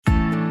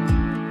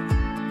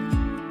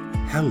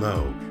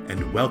Hello,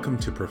 and welcome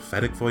to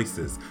Prophetic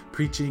Voices,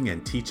 Preaching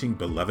and Teaching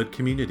Beloved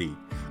Community,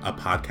 a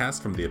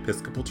podcast from the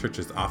Episcopal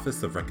Church's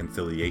Office of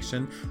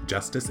Reconciliation,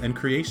 Justice, and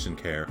Creation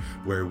Care,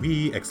 where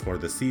we explore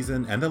the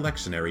season and the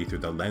lectionary through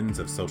the lens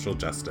of social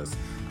justice.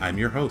 I'm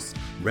your host,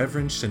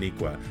 Reverend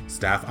Shaniqua,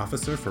 Staff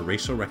Officer for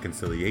Racial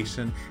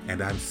Reconciliation, and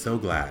I'm so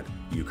glad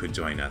you could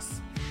join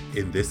us.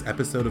 In this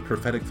episode of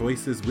Prophetic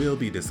Voices, we'll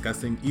be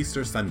discussing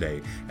Easter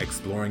Sunday,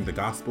 exploring the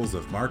Gospels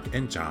of Mark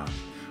and John.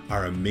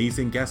 Our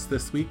amazing guests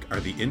this week are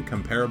the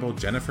incomparable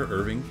Jennifer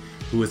Irving,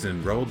 who is an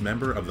enrolled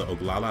member of the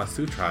Oglala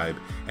Sioux Tribe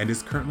and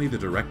is currently the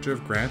Director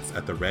of Grants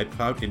at the Red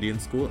Cloud Indian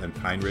School in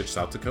Pine Ridge,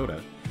 South Dakota.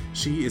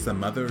 She is a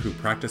mother who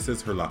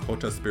practices her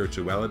Lakota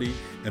spirituality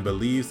and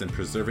believes in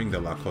preserving the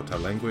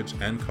Lakota language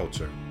and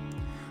culture.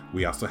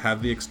 We also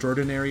have the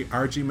extraordinary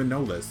Argie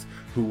Manolis,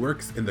 who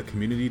works in the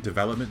community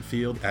development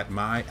field at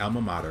my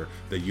alma mater,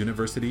 the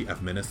University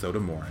of Minnesota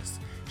Morris.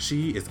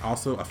 She is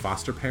also a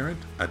foster parent,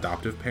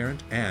 adoptive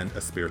parent, and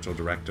a spiritual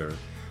director.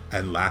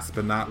 And last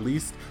but not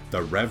least,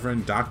 the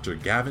Reverend Dr.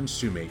 Gavin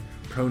Shoemate,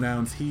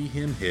 pronouns he,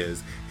 him,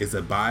 his, is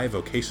a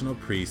bivocational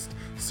priest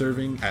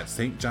serving at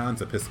St.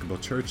 John's Episcopal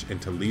Church in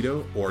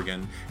Toledo,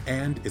 Oregon,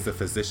 and is a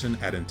physician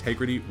at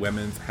Integrity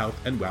Women's Health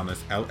and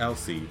Wellness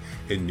LLC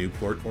in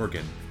Newport,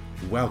 Oregon.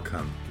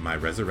 Welcome, my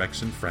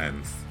resurrection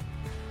friends.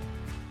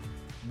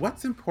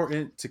 What's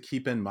important to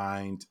keep in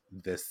mind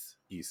this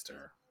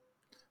Easter?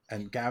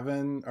 And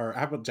Gavin, or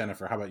how about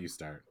Jennifer? How about you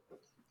start?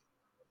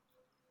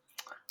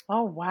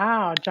 Oh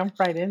wow, jump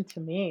right into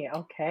me.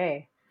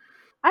 Okay.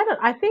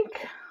 I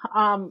think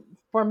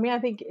for me I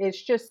think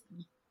it's just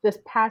this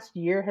past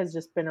year has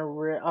just been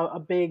a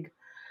big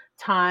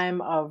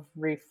time of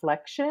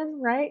reflection,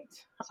 right?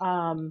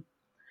 Um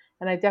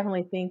and I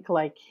definitely think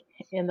like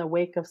in the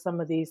wake of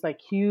some of these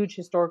like huge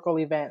historical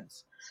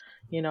events,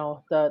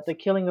 the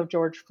killing of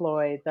George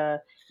Floyd,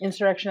 the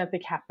insurrection at the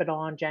Capitol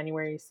on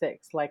January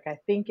 6th, like I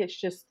think it's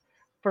just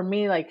for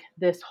me like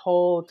this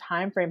whole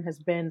time frame has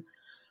been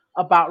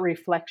about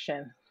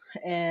reflection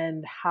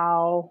and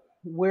how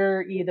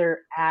we're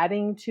either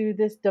adding to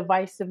this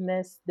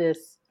divisiveness,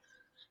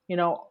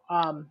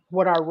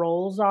 what our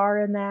roles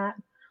are in that,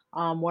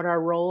 what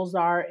our roles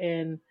are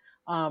in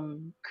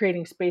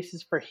creating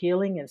spaces for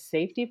healing and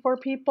safety for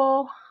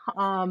people.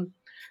 Um,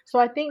 so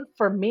I think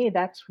for me,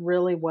 that's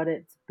really what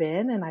it's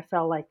been. And I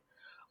felt like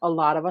a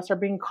lot of us are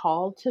being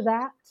called to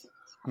that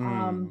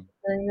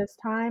during this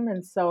time.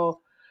 And so,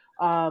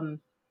 um,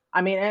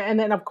 I mean, and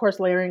then of course,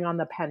 layering on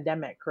the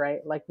pandemic, right?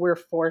 Like we're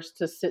forced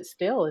to sit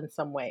still in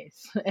some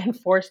ways and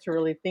forced to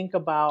really think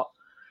about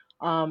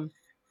um,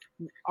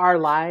 our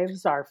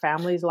lives, our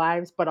families'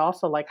 lives, but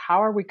also like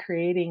how are we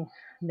creating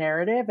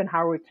narrative and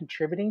how are we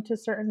contributing to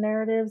certain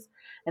narratives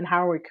and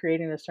how are we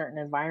creating a certain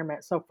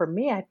environment. So for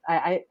me,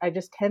 I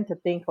just tend to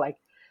think like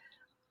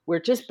we're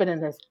just been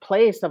in this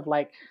place of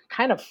like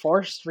kind of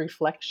forced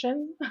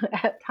reflection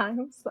at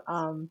times.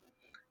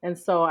 And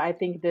so I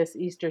think this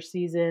Easter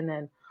season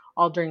and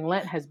all during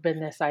Lent has been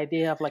this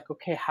idea of like,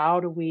 okay, how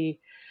do we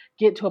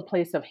get to a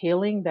place of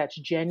healing that's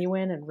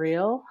genuine and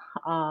real?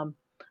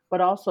 But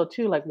also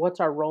too, like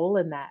what's our role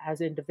in that as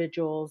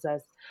individuals,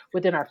 as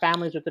within our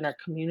families, within our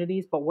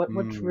communities, but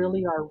what's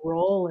really our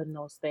role in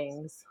those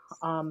things?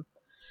 And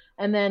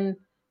then,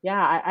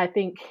 yeah, I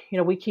think,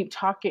 we keep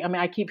talking. I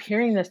mean, I keep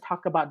hearing this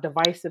talk about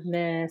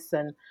divisiveness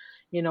and,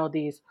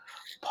 these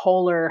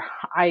polar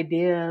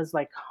ideas,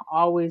 like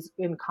always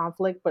in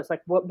conflict. But it's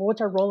like,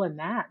 what's our role in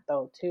that,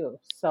 though, too?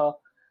 So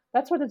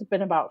that's what it's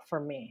been about for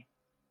me.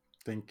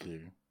 Thank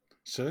you.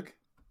 Shug?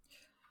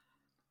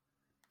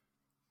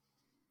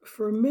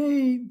 For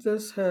me,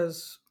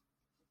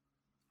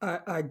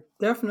 I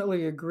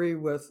definitely agree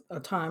with a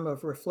time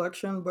of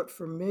reflection, but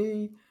for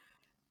me,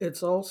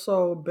 it's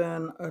also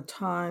been a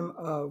time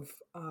of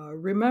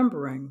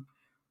remembering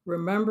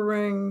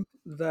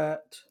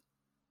that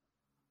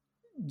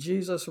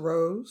Jesus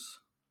rose.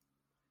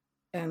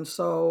 And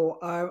so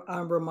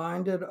I'm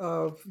reminded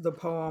of the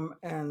poem,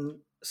 And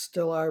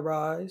Still I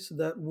Rise,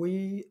 that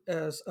we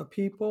as a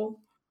people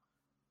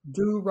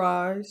do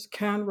rise,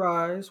 can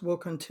rise, will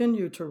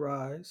continue to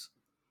rise.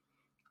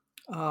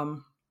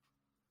 Um,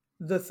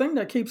 the thing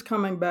that keeps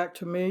coming back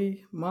to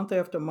me month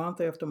after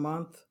month after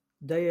month,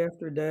 day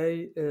after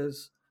day,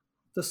 is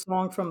the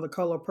song from The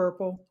Color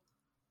Purple.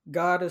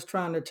 God is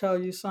trying to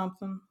tell you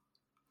something.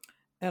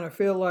 And I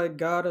feel like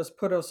God has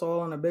put us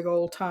all in a big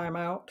old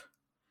timeout.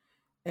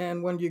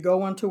 And when you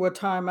go into a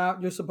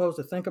timeout, you're supposed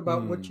to think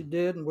about what you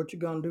did and what you're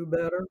going to do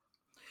better.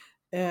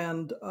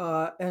 And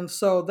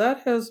so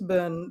that has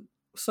been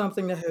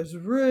something that has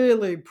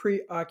really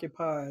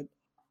preoccupied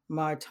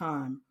my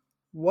time.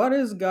 What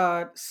is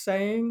God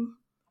saying?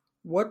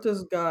 What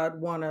does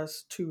God want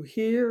us to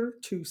hear,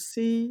 to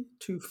see,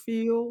 to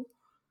feel,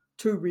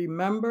 to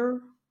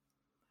remember?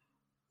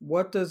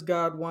 What does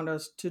God want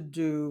us to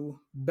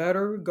do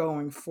better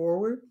going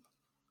forward?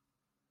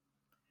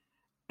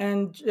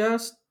 And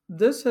just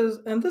this has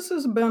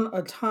been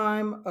a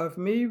time of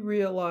me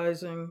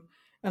realizing,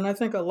 and I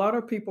think a lot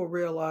of people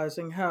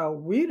realizing, how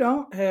we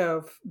don't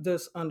have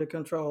this under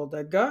control,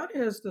 that God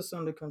has this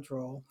under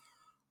control.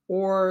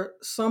 or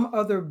some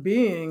other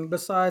being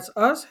besides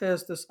us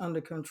has this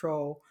under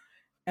control.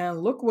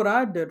 And look what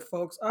I did,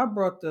 folks. I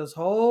brought this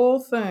whole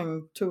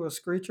thing to a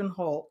screeching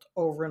halt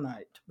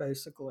overnight,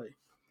 basically.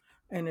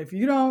 And if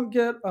you don't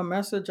get a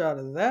message out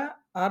of that,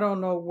 I don't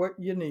know what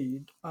you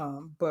need.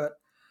 But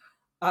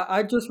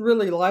I just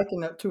really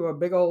liken it to a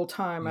big old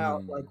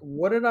timeout. Like,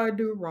 what did I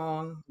do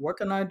wrong? What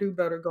can I do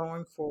better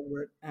going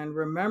forward? And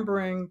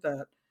remembering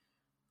that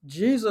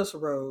Jesus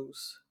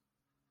rose,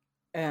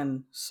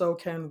 and so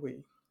can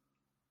we.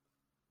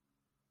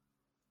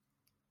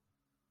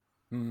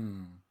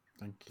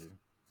 Thank you.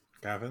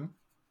 Gavin?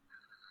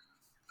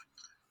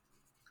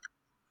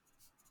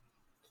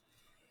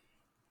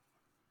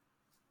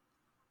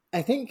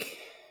 I think,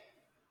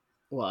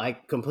 well, I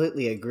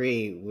completely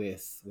agree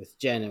with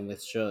Jen and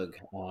with Shug.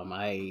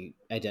 I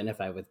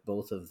identify with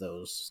both of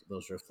those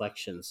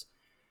reflections.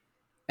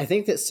 I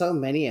think that so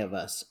many of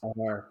us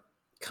are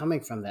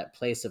coming from that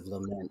place of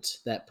lament,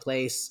 that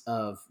place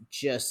of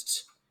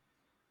just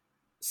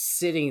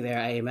sitting there.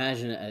 I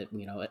imagine,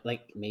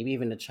 like maybe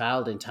even a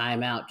child in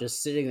timeout,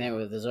 just sitting there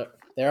with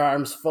their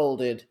arms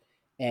folded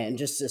and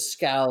just a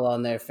scowl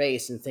on their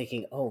face and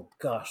thinking, oh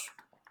gosh,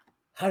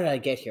 how did I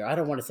get here? I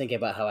don't want to think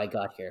about how I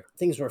got here.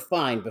 Things were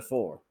fine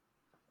before.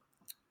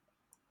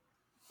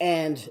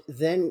 And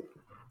then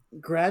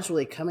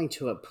gradually coming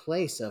to a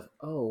place of,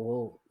 oh,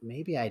 well,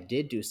 maybe I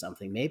did do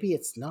something. Maybe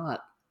it's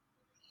not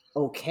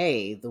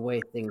okay the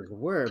way things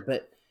were,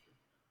 but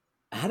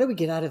how do we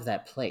get out of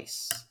that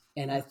place?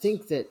 And I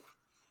think that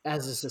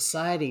as a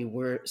society,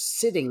 we're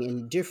sitting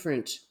in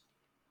different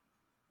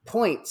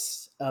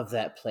points of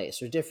that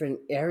place or different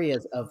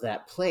areas of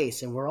that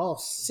place, and we're all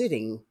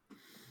sitting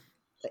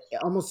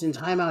almost in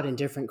timeout in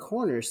different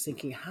corners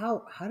thinking,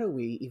 how do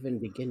we even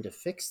begin to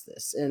fix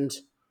this? And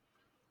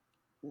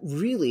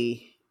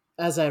really,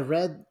 as I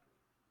read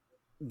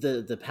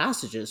the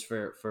passages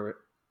for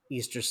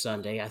Easter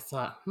Sunday, I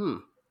thought,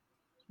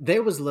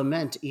 there was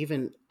lament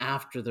even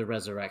after the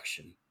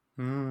resurrection.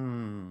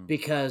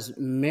 Because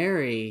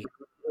Mary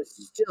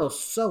was still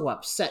so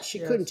upset. She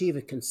couldn't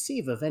even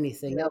conceive of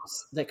anything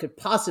else that could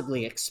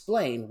possibly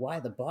explain why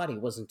the body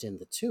wasn't in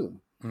the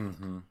tomb.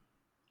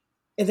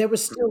 And there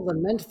was still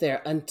lament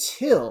there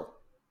until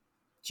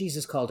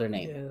Jesus called her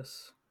name.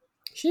 Yes.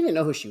 She didn't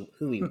know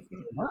who he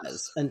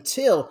was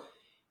until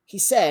he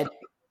said,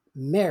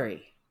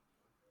 Mary.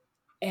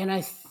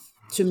 And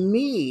to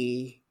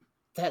me,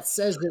 that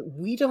says that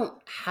we don't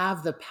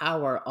have the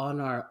power on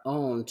our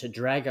own to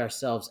drag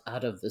ourselves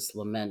out of this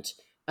lament,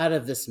 out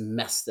of this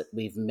mess that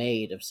we've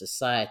made of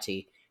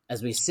society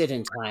as we sit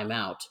in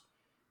timeout.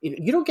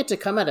 You don't get to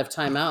come out of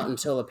timeout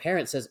until a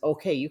parent says,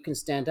 okay, you can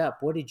stand up.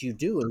 What did you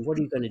do? And what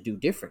are you going to do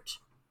different?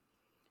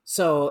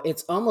 So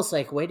it's almost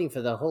like waiting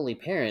for the Holy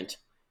Parent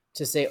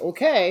to say,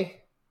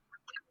 okay,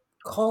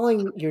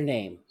 calling your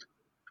name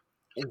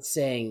and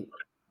saying,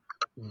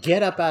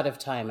 get up out of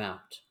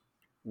timeout.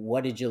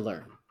 What did you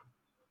learn?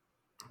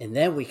 And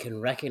then we can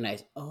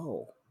recognize,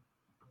 oh,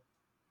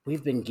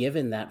 we've been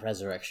given that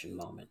resurrection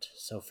moment.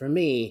 So for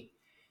me,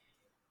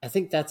 I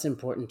think that's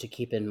important to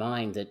keep in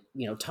mind that,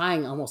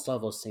 tying almost all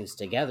those things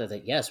together,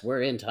 that yes,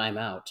 we're in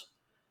timeout,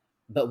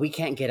 but we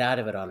can't get out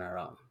of it on our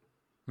own.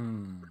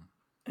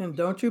 And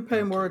don't you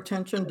pay more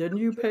attention? Didn't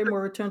you pay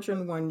more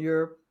attention when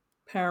your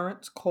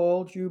parents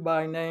called you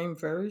by name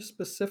very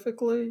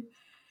specifically?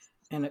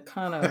 And it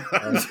kind of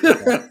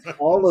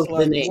all of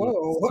the names.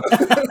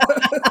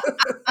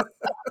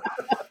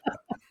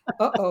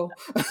 Uh-oh.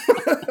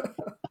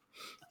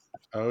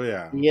 Oh,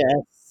 yeah.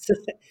 Yes.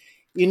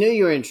 You knew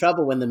you were in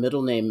trouble when the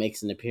middle name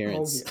makes an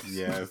appearance. Oh,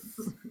 yes.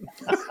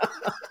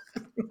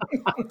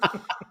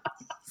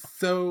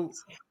 So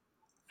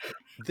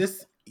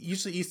this,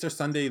 usually Easter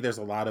Sunday, there's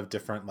a lot of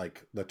different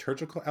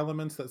liturgical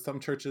elements that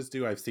some churches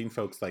do. I've seen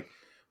folks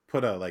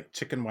put a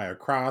chicken wire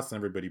cross and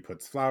everybody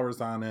puts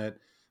flowers on it.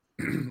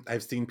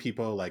 I've seen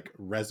people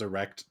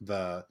resurrect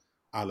the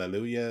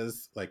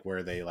Alleluias,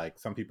 where they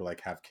some people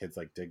have kids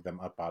dig them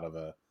up out of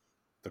the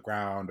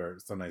ground, or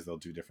sometimes they'll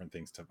do different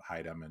things to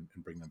hide them and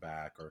bring them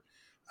back. Or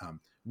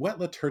what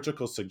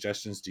liturgical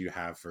suggestions do you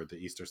have for the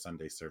Easter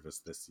Sunday service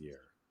this year?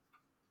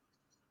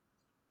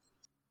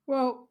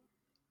 Well,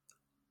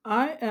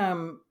 I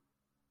am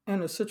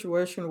in a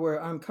situation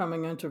where I'm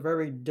coming into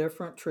very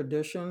different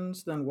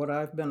traditions than what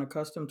I've been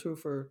accustomed to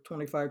for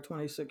 25,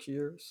 26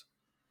 years.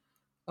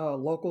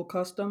 Local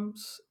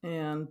customs,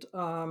 and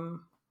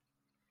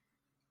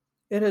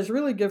it has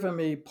really given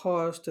me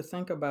pause to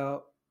think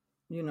about,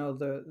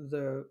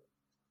 the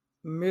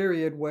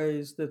myriad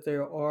ways that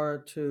there are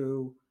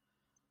to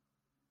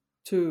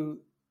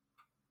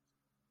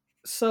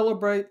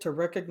celebrate, to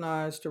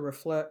recognize, to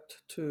reflect,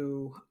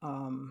 to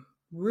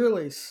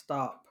really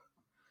stop.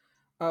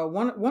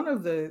 One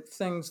of the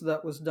things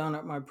that was done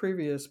at my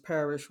previous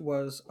parish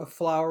was a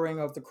flowering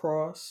of the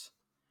cross.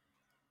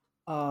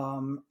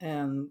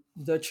 And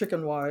the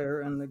chicken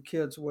wire, and the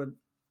kids would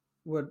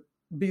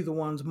be the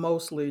ones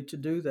mostly to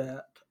do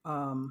that.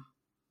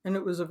 And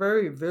it was a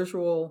very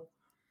visual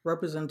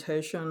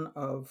representation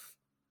of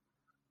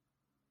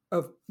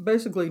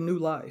basically new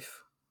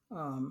life.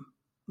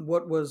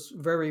 what was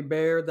very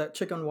bare, that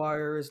chicken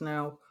wire is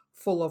now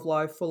full of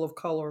life, full of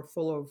color,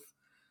 full of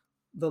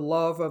the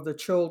love of the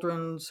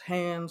children's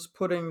hands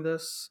putting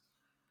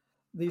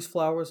these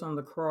flowers on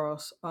the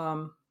cross.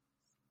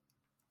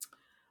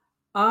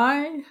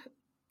 I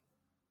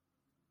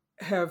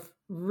have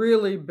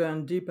really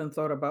been deep in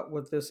thought about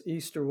what this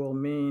Easter will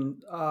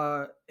mean.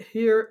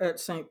 Here at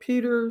St.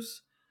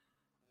 Peter's,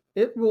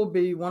 it will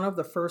be one of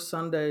the first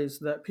Sundays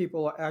that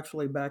people are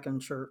actually back in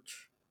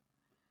church,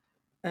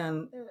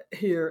 and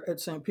here at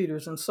St.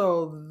 Peter's. And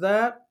so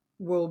that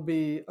will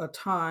be a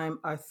time,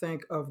 I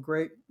think, of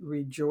great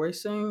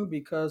rejoicing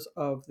because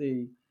of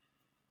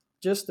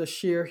just the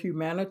sheer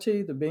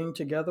humanity, the being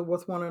together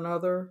with one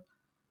another.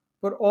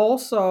 But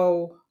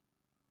also,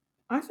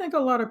 I think a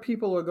lot of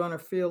people are going to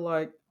feel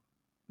like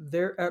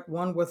they're at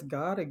one with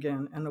God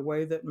again in a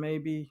way that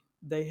maybe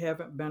they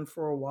haven't been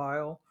for a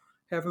while,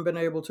 haven't been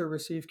able to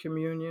receive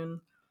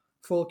communion,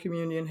 full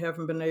communion,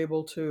 haven't been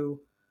able to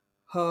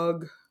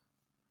hug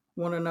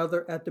one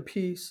another at the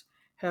peace,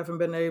 haven't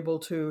been able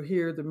to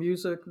hear the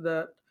music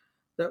that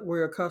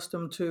we're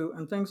accustomed to,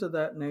 and things of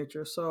that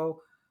nature.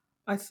 So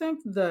I think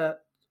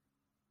that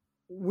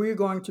we're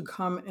going to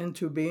come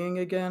into being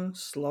again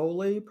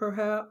slowly,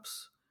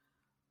 perhaps.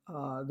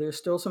 There's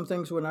still some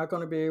things we're not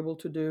going to be able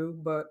to do,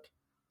 but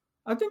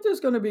I think there's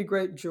going to be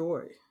great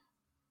joy,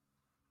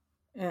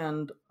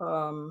 and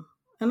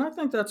I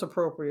think that's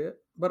appropriate.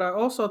 But I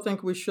also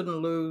think we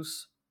shouldn't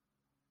lose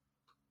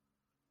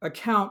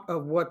account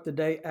of what the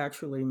day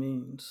actually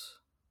means,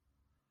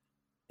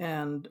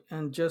 and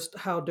just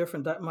how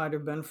different that might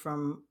have been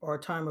from our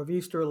time of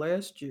Easter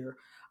last year.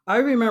 I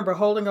remember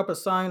holding up a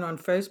sign on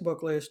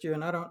Facebook last year,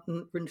 and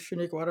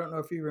Shaniqua, I don't know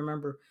if you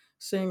remember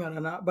seeing it or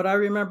not, but I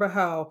remember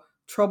how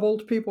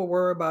troubled people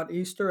were about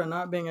Easter and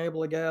not being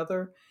able to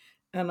gather.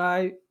 And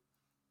I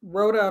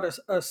wrote out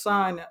a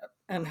sign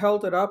and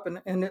held it up,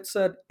 and it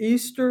said,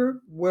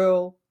 "Easter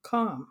will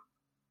come."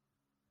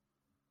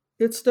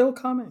 It's still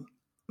coming.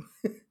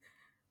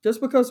 Just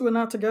because we're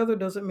not together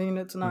doesn't mean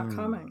it's not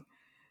coming.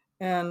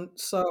 And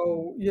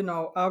so,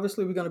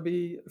 obviously we're going to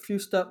be a few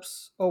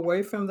steps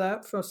away from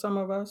that for some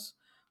of us,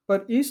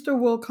 but Easter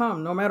will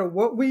come. No matter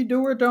what we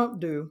do or don't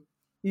do,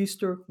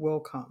 Easter will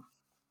come.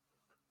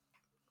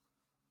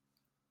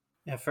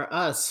 Yeah, for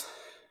us,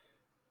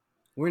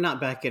 we're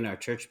not back in our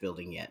church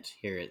building yet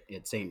here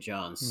at St.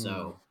 John's.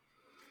 So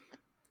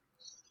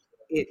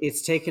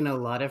it's taken a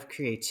lot of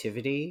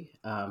creativity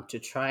to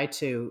try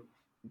to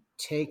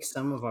take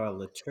some of our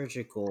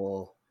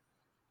liturgical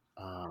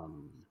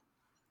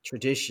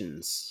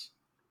traditions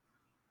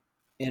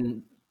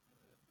and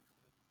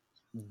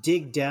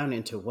dig down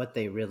into what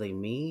they really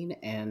mean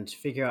and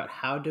figure out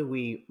how do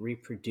we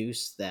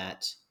reproduce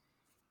that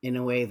in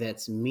a way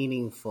that's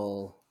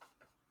meaningful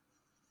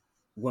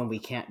when we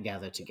can't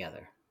gather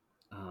together.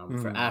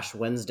 For Ash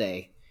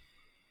Wednesday,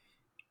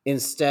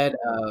 instead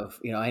of,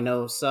 I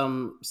know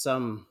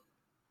some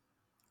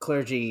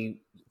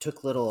clergy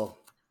took little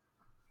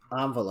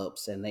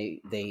envelopes and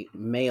they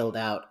mailed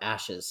out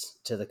ashes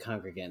to the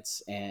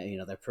congregants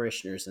and their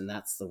parishioners, and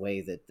that's the way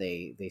that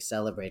they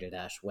celebrated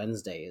Ash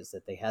Wednesday, is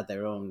that they had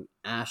their own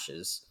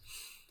ashes.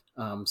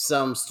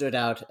 Some stood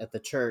out at the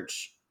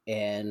church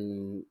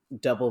and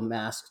double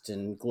masked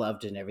and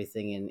gloved and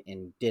everything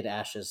and did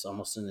ashes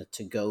almost on a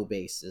to-go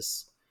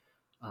basis.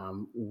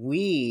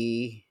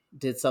 We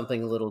did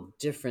something a little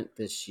different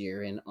this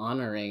year in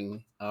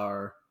honoring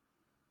our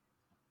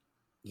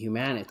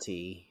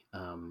humanity,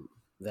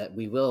 that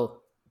we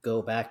will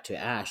go back to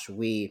Ash.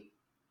 We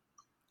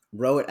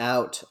wrote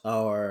out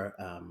our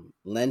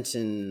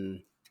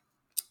Lenten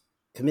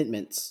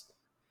commitments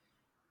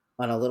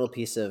on a little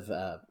piece of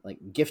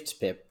gift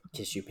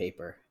tissue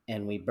paper,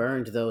 and we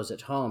burned those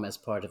at home as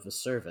part of the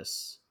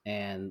service.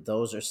 And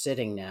those are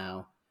sitting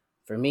now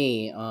for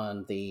me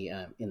on the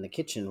in the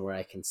kitchen, where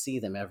I can see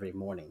them every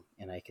morning,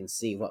 and I can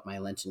see what my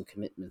Lenten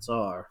commitments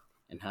are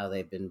and how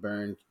they've been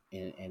burned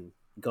and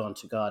gone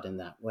to God in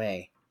that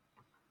way.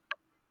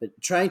 But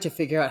trying to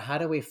figure out, how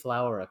do we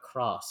flower a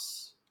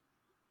cross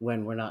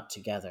when we're not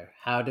together?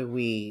 How do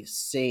we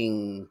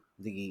sing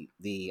the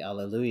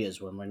Alleluias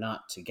when we're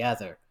not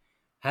together?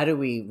 How do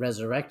we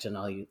resurrect an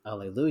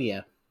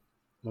Alleluia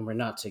when we're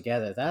not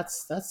together?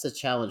 That's the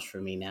challenge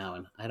for me now,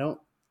 and I don't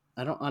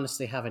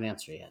honestly have an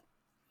answer yet.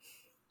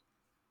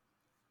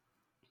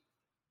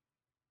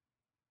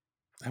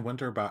 I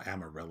wonder about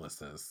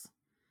amaryllises.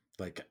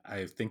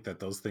 I think that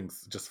those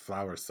things just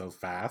flower so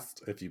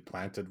fast. If you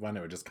planted one,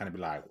 it would just kind of be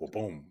like, well,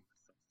 boom.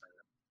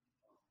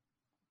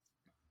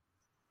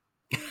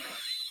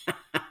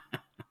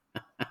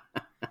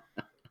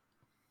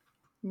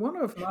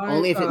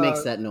 Only if it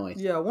makes that noise.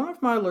 Yeah, one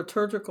of my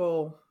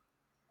liturgical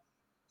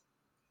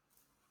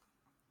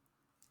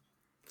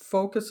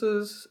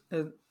focuses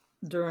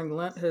during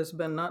Lent has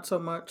been not so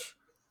much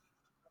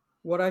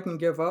what I can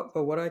give up,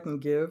 but what I can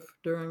give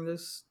during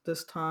this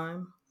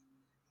time.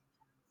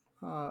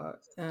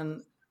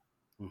 And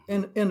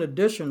in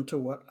addition to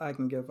what I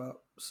can give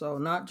up. So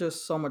not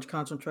just so much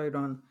concentrate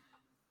on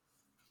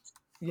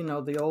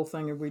the old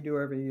thing that we do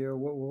every year.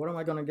 What am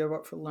I going to give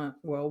up for Lent?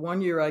 Well,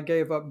 one year I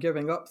gave up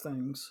giving up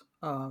things.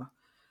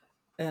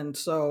 And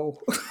so,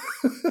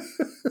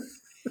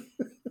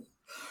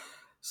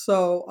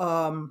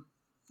 so,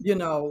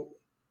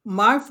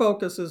 my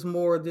focus is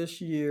more this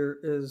year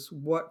is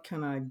what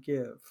can I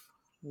give?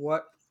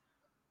 What,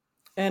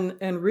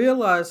 and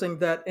realizing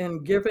that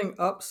in giving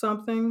up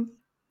something,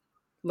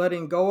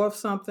 letting go of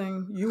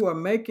something, you are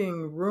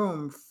making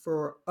room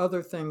for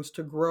other things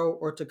to grow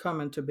or to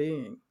come into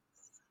being.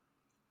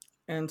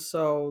 And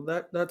so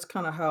that's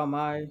kind of how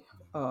my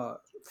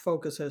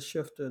focus has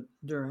shifted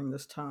during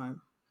this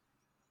time.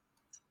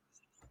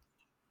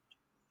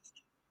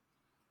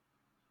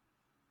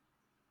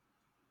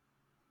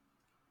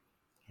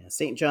 Yeah,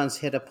 St. John's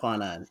hit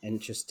upon an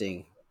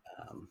interesting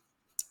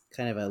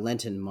kind of a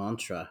Lenten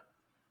mantra.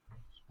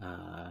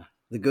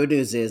 The good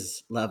news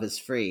is love is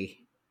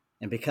free,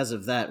 and because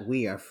of that,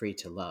 we are free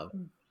to love.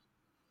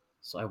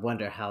 So I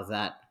wonder how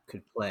that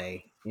could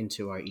play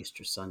into our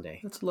Easter Sunday.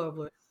 That's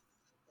lovely.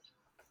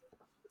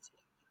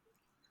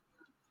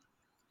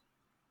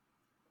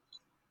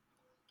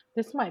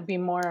 This might be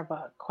more of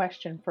a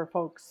question for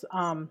folks,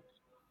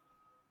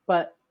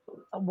 but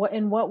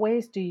in what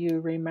ways do you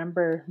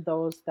remember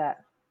those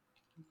that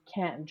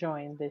can't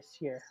join this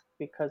year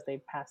because they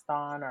passed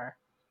on? Or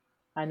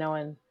I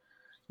know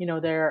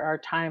there are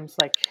times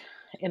like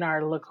in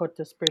our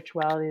Lakota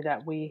spirituality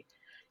that we,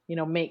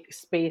 make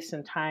space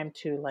and time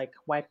to like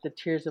wipe the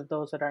tears of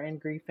those that are in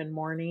grief and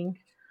mourning.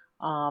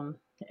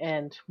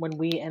 And when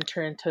we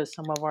enter into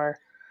some of our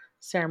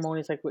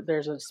ceremonies, like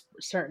there's a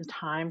certain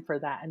time for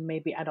that. And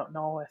maybe, I don't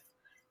know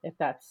if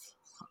that's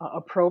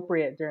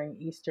appropriate during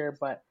Easter,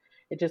 but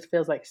it just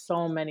feels like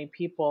so many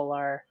people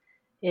are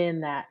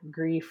in that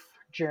grief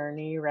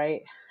journey,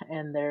 right?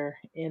 And they're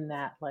in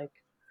that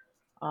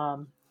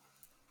um,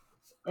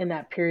 in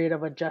that period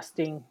of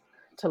adjusting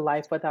to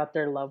life without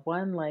their loved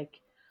one. Like,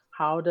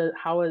 how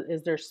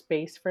is there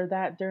space for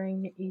that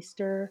during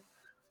Easter?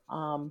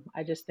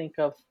 I just think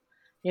of,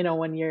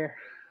 when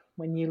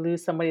you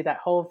lose somebody, that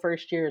whole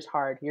first year is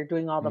hard. You're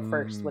doing all the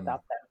first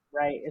without them,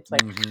 right? It's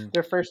like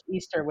their first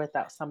Easter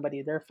without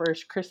somebody, their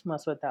first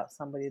Christmas without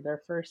somebody,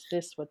 their first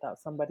this without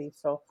somebody.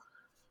 So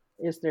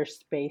is there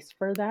space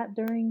for that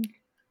during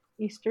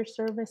Easter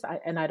service?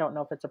 I don't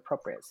know if it's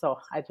appropriate. So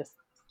I just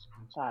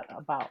thought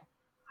about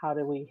how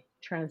do we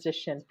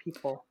transition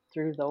people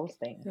through those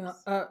things.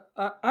 Yeah,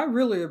 I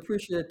really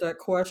appreciate that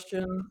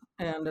question,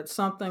 and it's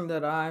something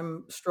that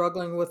I'm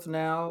struggling with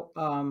now.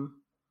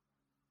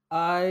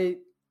 I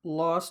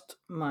lost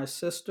my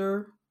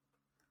sister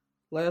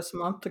last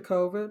month to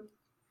COVID.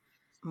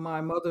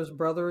 My mother's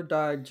brother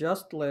died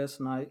just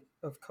last night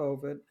of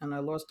COVID, and I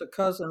lost a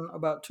cousin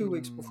about 2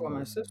 weeks before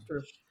my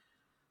sister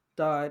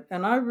died.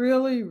 And I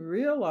really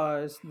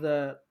realized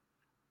that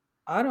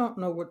I don't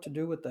know what to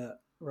do with that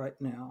right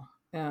now.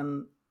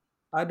 And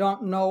I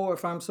don't know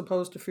if I'm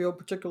supposed to feel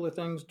particular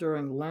things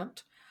during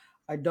Lent.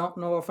 I don't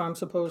know if I'm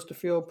supposed to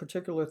feel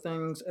particular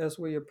things as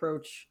we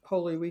approach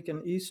Holy Week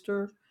and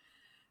Easter.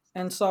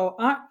 And so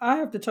I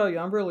have to tell you,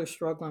 I'm really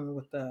struggling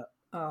with that.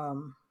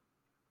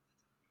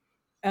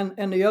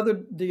 And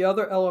the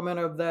other element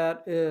of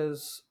that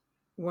is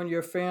when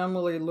your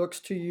family looks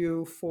to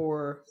you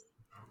for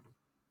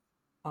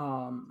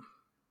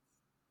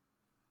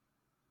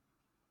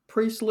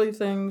priestly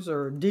things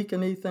or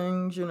deacony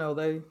things,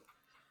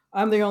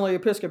 I'm the only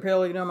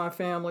Episcopalian in my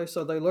family,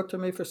 so they look to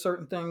me for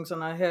certain things,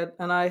 and I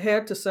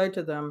had to say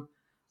to them,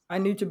 I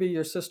need to be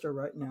your sister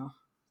right now,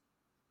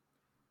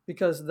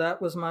 because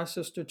that was my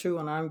sister too,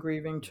 and I'm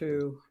grieving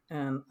too,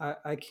 and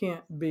I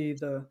can't be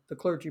the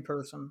clergy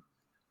person.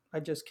 I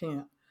just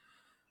can't.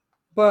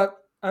 But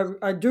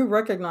I do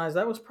recognize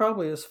that was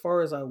probably as far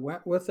as I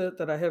went with it,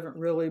 that I haven't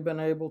really been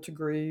able to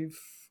grieve,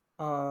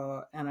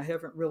 and I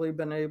haven't really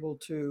been able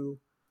to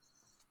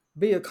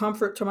be a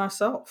comfort to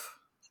myself,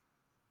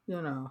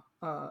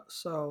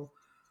 So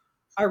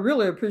I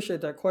really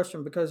appreciate that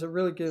question, because it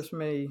really gives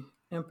me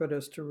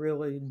impetus to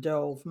really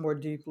delve more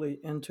deeply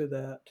into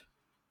that.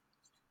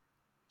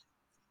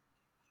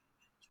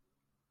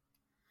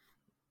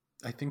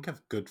 I think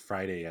of Good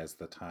Friday as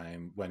the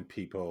time when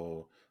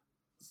people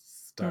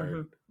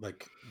start,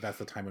 like, that's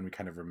the time when we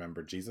kind of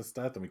remember Jesus'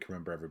 death, and we can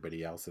remember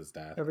everybody else's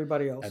death.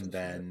 And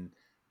then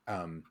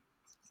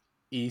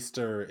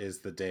Easter is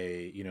the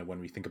day, when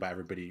we think about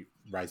everybody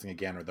rising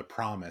again, or the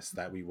promise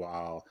that we will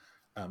all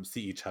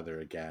see each other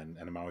again.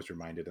 And I'm always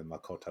reminded in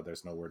Lakota,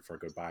 there's no word for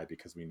goodbye,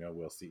 because we know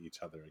we'll see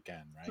each other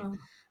again,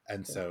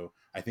 right? So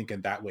I think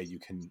in that way you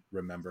can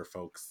remember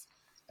folks.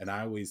 And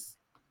I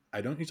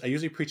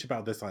usually preach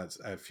about this on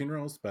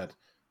funerals, but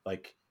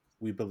like,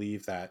 we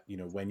believe that,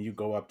 when you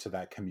go up to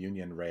that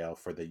communion rail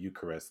for the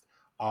Eucharist,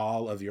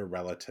 all of your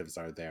relatives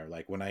are there.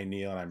 Like, when I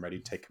kneel and I'm ready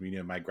to take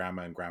communion, my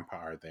grandma and grandpa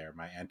are there.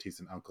 My aunties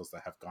and uncles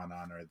that have gone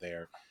on are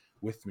there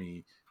with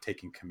me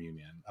taking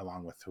communion,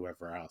 along with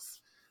whoever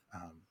else.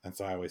 And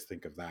so I always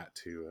think of that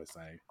too, as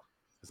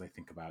I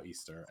think about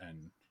Easter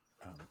and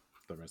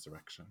the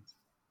resurrection.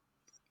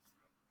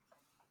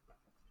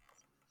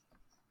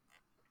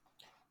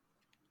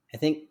 I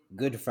think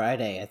Good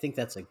Friday, I think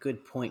that's a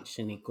good point,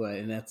 Shaniqua,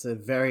 and that's a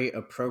very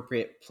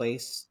appropriate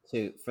place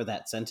for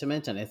that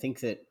sentiment. And I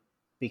think that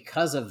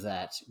because of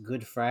that,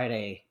 Good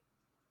Friday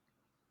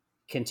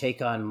can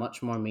take on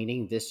much more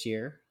meaning this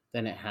year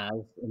than it has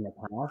in the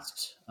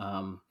past.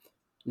 I'm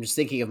just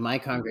thinking of my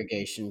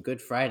congregation.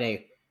 Good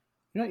Friday,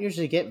 you don't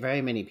usually get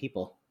very many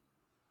people.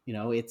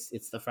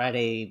 It's the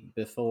Friday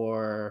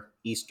before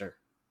Easter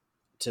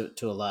to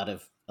a lot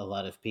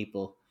of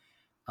people.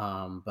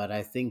 But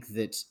I think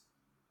that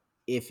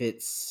if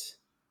it's,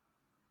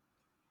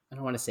 I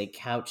don't want to say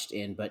couched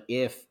in, but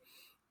if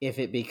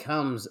it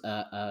becomes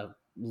a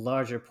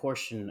larger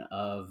portion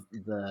of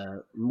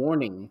the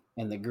mourning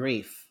and the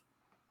grief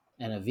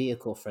and a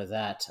vehicle for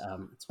that,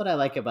 that's what I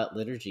like about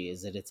liturgy,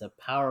 is that it's a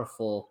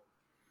powerful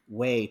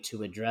way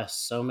to address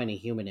so many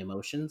human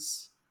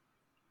emotions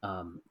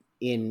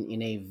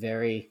in a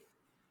very,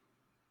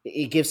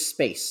 it gives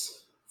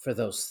space for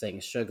those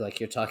things. Shug, like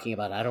you're talking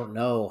about, I don't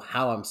know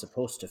how I'm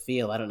supposed to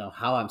feel. I don't know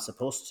how I'm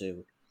supposed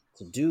to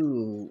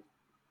do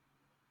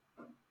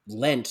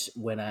Lent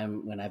when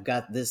I've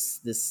got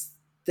this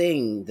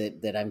thing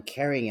that I'm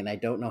carrying and I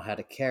don't know how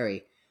to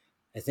carry.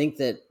 I think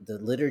that the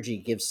liturgy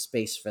gives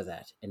space for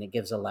that, and it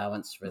gives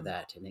allowance for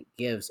that, and it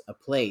gives a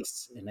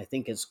place. And I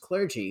think as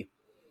clergy,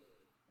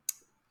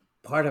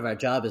 part of our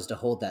job is to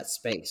hold that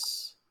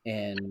space.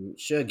 And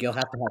Shug, you'll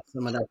have to have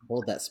someone else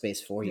hold that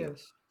space for you,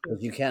 Yes.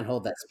 because you can't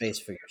hold that space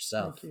for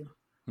yourself. Thank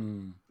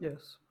you.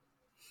 Yes.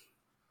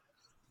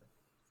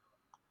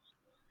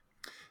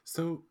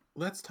 So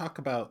let's talk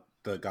about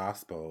the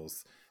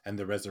Gospels and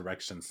the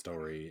resurrection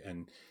story.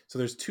 And so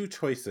there's two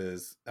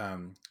choices.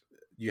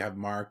 You have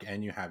Mark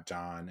and you have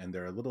John, and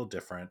they're a little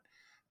different.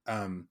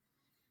 So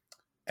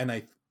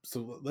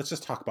let's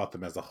just talk about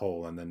them as a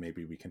whole, and then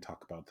maybe we can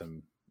talk about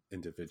them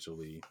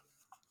individually.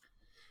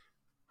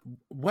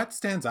 What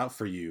stands out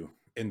for you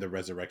in the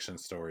resurrection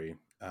story,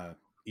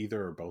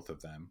 either or both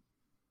of them?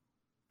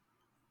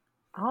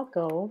 I'll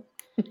go.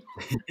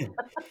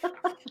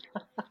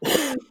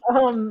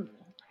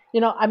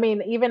 I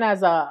mean, even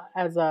as a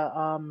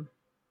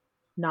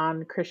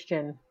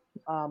non-Christian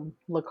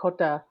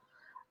Lakota,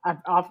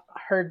 I've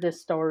heard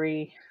this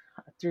story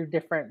through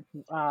different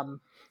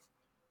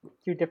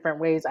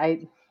ways.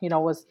 I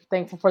was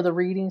thankful for the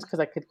readings because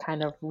I could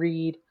kind of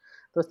read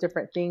those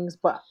different things.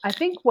 But I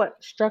think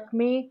what struck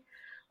me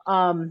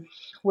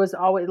was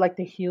always like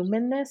the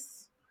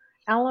humanness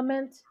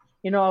element,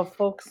 of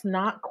folks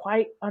not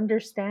quite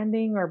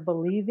understanding or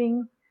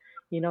believing,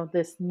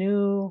 this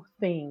new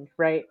thing,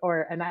 right?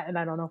 And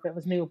I don't know if it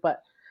was new,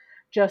 but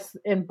just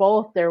in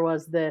both there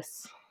was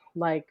this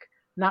like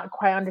not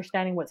quite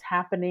understanding what's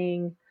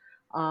happening.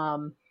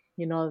 That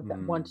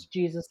once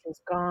Jesus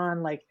was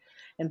gone, like,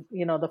 and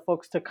the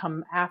folks to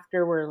come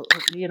after were,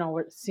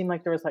 it seemed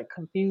like there was like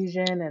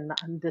confusion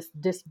and this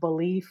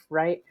disbelief,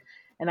 right?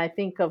 And I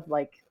think of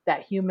like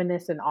that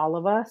humanness in all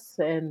of us,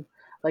 and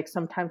like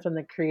sometimes when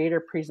the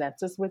Creator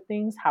presents us with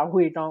things, how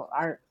we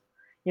aren't,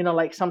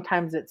 like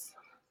sometimes it's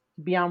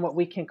beyond what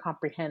we can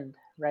comprehend,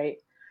 right?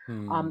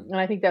 And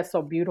I think that's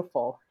so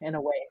beautiful in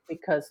a way,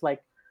 because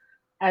like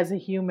as a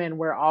human,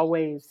 we're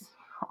always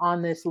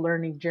on this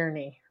learning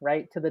journey,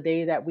 right? To the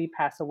day that we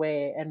pass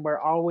away. And we're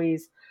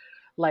always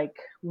like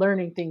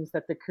learning things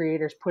that the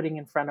Creator's putting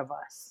in front of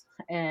us.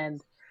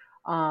 And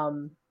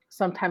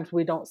sometimes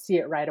we don't see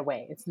it right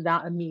away. It's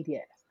not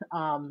immediate.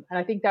 And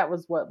I think that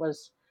was what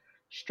was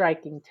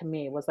striking to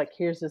me, was like,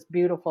 here's this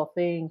beautiful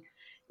thing.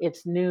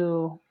 It's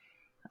new.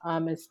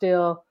 And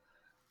still,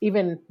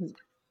 even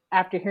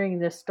after hearing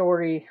this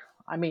story,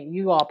 I mean,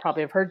 you all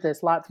probably have heard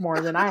this lots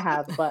more than I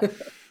have, but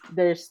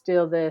there's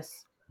still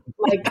this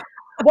like,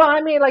 well,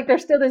 I mean, like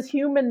there's still this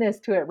humanness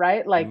to it,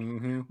 right? Like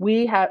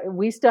we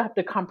still have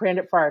to comprehend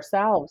it for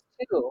ourselves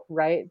too,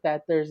 right?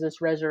 That there's this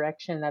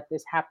resurrection, that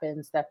this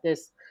happens, that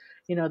this,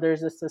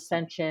 there's this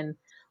ascension,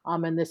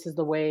 and this is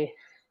the way,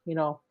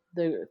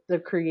 the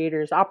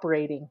Creator's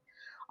operating.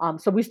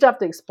 So we still have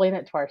to explain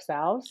it to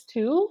ourselves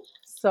too.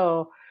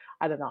 So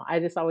I don't know.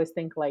 I just always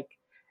think like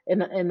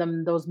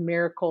in those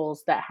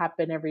miracles that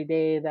happen every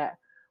day that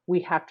we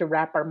have to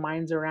wrap our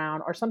minds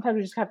around, or sometimes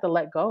we just have to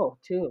let go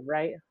too,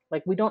 right?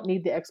 Like we don't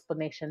need the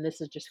explanation.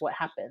 This is just what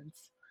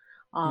happens.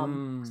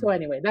 So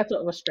anyway, that's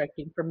what was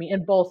striking for me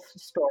in both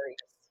stories.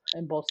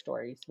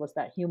 Was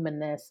that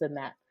humanness and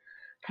that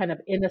kind of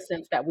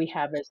innocence that we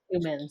have as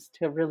humans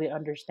to really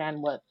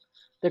understand what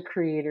the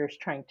Creator is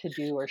trying to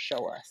do or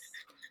show us.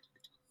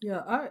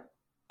 Yeah,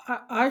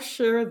 I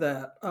share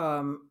that.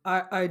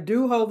 I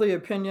do hold the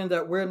opinion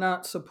that we're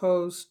not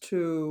supposed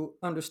to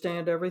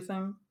understand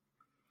everything.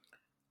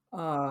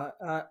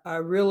 I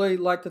really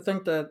like to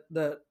think that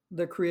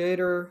the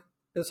Creator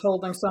is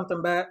holding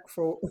something back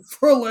for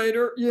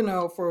later,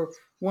 for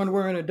when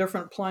we're in a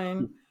different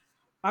plane.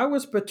 I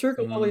was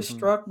particularly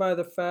struck by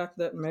the fact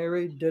that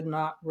Mary did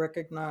not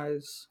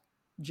recognize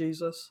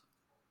Jesus.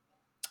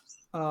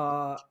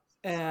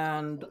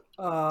 And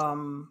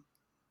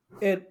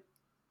it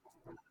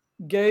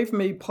gave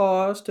me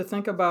pause to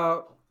think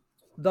about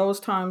those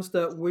times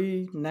that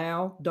we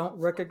now don't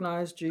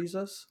recognize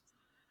Jesus.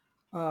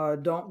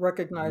 don't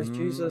recognize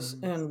Jesus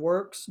Mm. in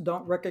works,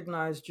 don't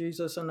recognize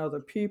Jesus in other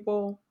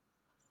people,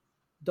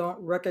 don't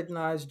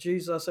recognize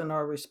Jesus in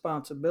our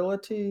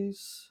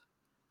responsibilities,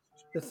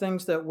 the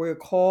things that we're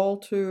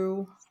called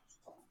to.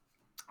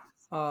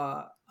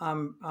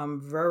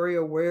 I'm very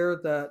aware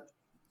that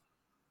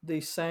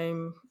the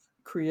same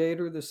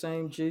Creator, the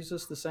same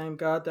Jesus, the same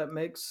God that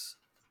makes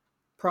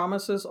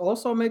promises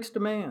also makes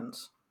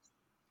demands.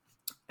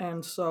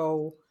 And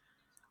so,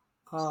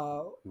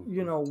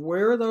 Mhm.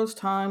 where are those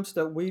times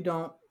that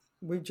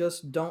we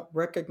just don't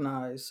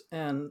recognize?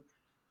 And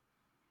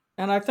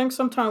I think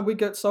sometimes we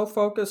get so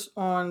focused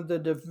on the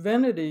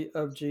divinity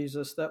of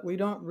Jesus that we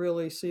don't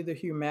really see the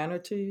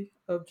humanity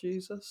of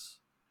Jesus.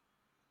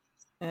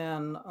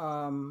 And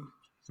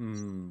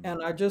Mm.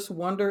 and I just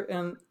wonder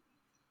in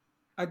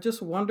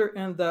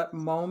that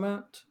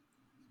moment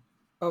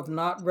of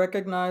not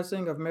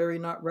recognizing, of Mary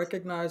not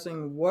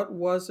recognizing, what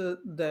was it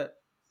that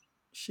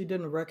she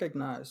didn't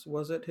recognize?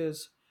 Was it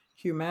his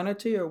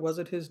humanity or was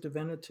it his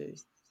divinity?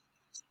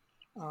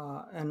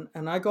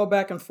 And I go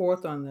back and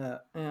forth on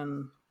that.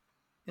 And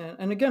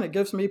again, it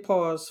gives me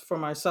pause for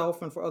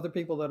myself and for other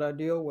people that I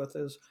deal with.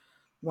 Is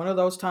one of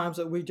those times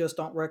that we just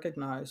don't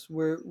recognize.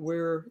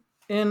 We're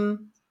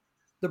in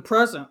the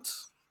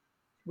presence,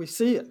 we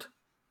see it,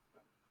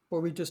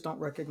 but we just don't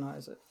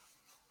recognize it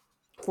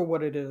for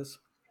what it is.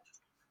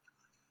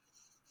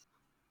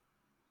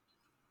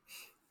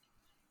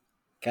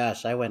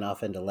 Gosh, I went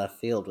off into left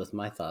field with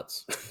my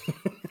thoughts.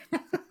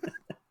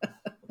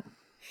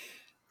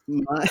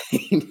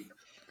 Mine,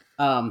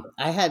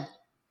 I had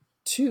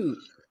two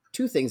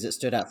things that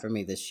stood out for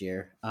me this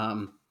year.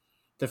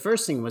 The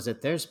first thing was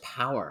that there's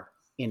power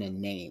in a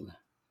name.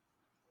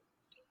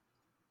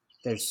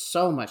 There's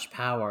so much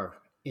power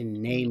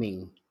in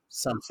naming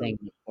something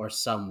or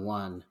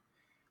someone,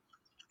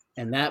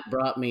 and that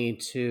brought me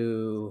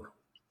to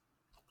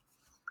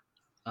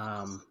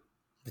um,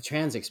 the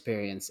trans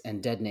experience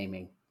and dead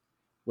naming.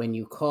 When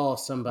you call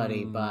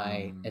somebody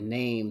by a Mm.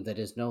 name that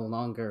is no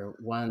longer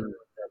one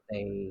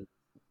that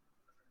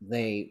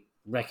they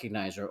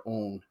recognize or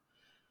own,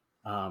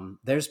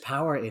 there's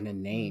power in a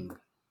Mm. name.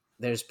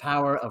 There's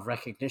power of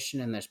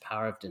recognition and there's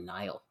power of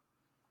denial.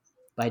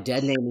 By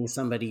dead naming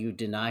somebody, you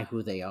deny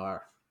who they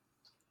are.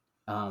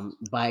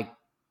 By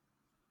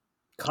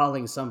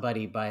calling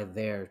somebody by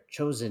their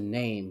chosen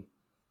name,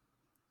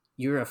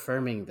 you're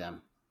affirming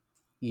them.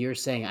 You're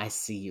saying, I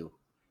see you.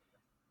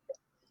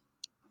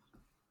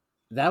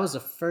 That was the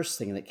first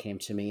thing that came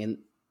to me.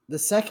 And the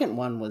second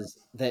one was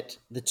that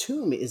the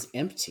tomb is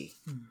empty.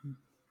 Mhm.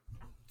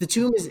 The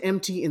tomb is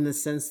empty in the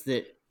sense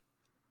that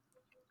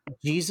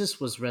Jesus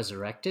was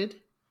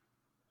resurrected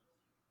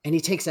and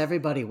he takes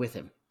everybody with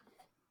him.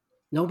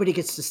 Nobody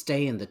gets to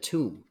stay in the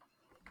tomb.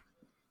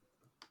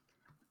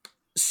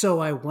 So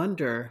I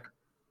wonder,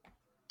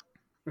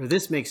 or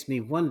this makes me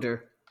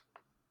wonder,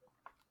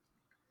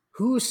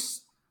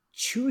 who's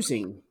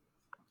choosing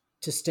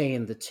to stay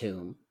in the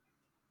tomb?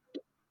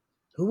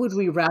 Who would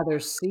we rather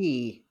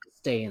see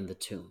stay in the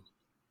tomb?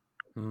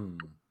 Mm.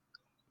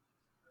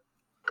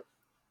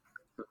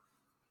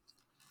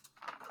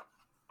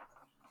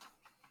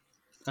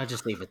 I'll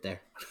just leave it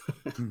there.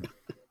 Mm.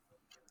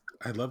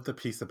 I love the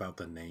piece about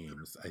the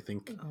names. I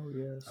think, Oh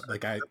yes.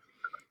 like, I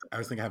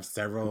was thinking I have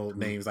several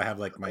names. I have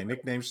like my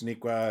nickname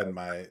Shaniqua and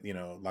my,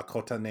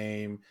 Lakota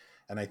name.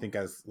 And I think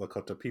as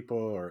Lakota people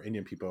or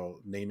Indian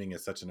people, naming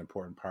is such an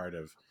important part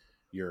of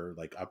your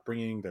like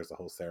upbringing. There's a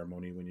whole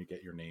ceremony when you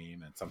get your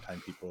name, and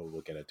sometimes people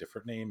will get a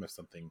different name if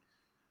something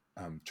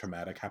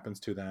traumatic happens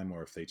to them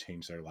or if they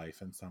change their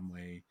life in some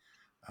way.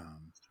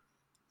 Um,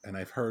 and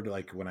I've heard,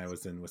 like, when I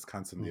was in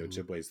Wisconsin, the Mhm.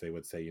 Ojibways, they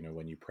would say,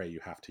 when you pray, you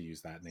have to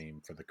use that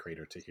name for the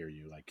Creator to hear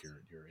you, like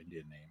your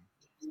Indian name.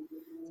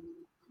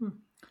 Hmm.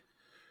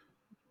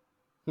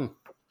 Hmm.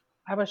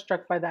 I was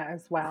struck by that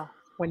as well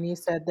when you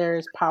said there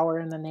is power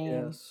in the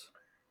name. Yes.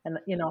 And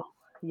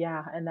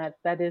yeah, and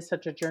that is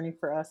such a journey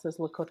for us as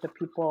Lakota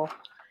people.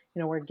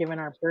 We're given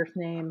our birth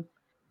name,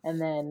 and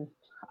then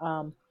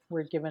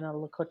we're given a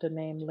Lakota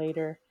name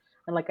later.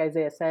 And like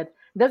Isaiah said,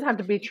 it doesn't have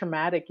to be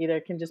traumatic either.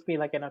 It can just be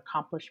like an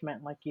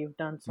accomplishment, like you've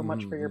done so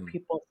much for your Mm-hmm.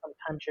 people.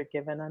 Sometimes you're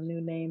given a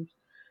new name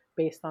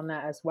based on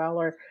that as well,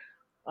 or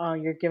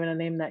you're given a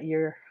name that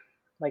you're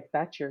like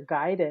that's your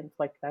guidance,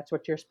 like that's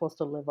what you're supposed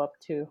to live up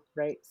to,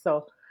 right?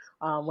 So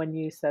when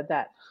you said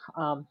that,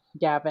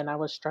 Gavin, I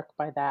was struck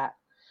by that,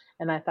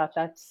 and I thought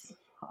that's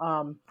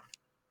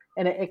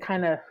and it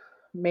kind of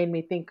made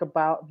me think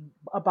about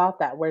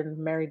that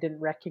when Mary didn't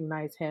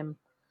recognize him.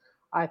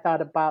 I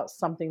thought about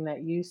something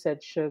that you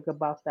said, Shug,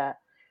 about that.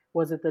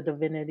 Was it the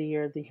divinity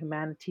or the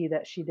humanity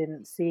that she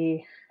didn't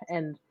see?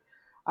 And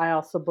I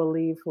also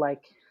believe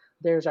like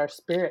there's our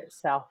spirit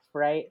self,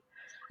 right?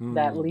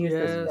 That leaves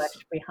this Mm-hmm. Yes.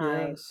 flesh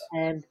behind. Yes.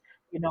 And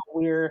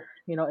we're,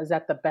 is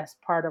that the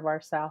best part of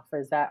ourself?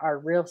 Is that our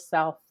real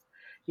self,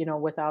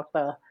 without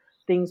the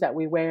things that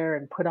we wear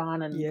and put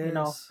on, and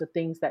Yes. the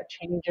things that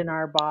change in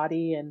our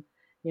body? And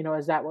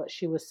is that what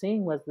she was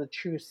seeing was the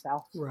true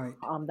self, Right.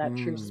 that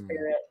true Mm.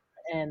 spirit?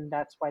 And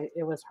that's why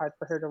it was hard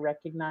for her to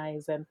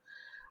recognize. And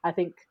I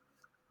think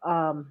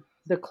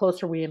the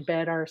closer we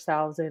embed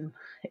ourselves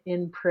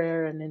in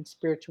prayer and in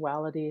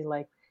spirituality,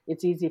 like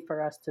it's easy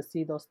for us to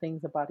see those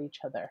things about each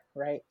other,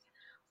 right?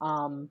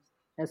 Um,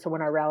 and so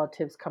when our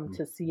relatives come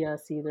to see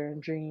us, either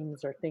in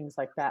dreams or things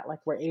like that, like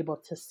we're able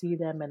to see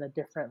them in a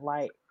different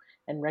light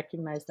and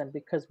recognize them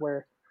because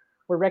we're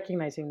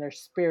recognizing their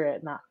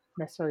spirit, not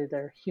necessarily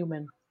their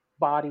human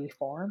body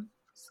form.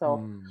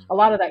 So a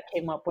lot of that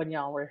came up when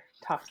y'all were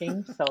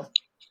talking. So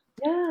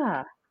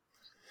yeah.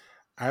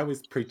 I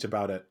always preach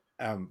about it.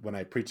 When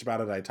I preach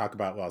about it, I talk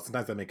about, well,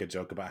 sometimes I make a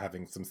joke about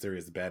having some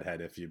serious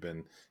bedhead if you've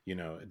been,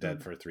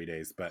 dead for 3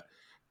 days. But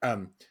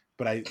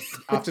I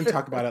often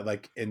talk about it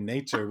like in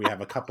nature, we have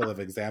a couple of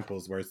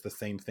examples where it's the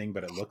same thing,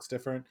 but it looks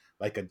different.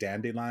 Like a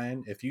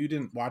dandelion. If you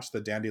didn't watch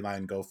the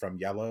dandelion go from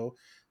yellow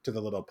to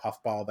the little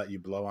puffball that you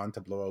blow on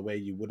to blow away,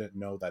 you wouldn't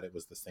know that it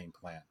was the same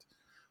plant.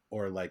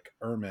 Or like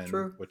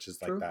ermine, which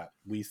is like that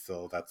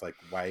weasel that's like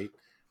white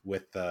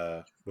with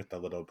the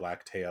little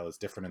black tail, is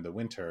different in the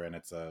winter, and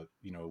it's a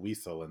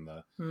weasel in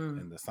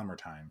the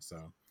summertime.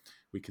 So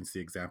we can see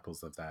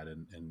examples of that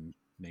in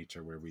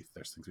nature where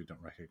there's things we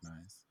don't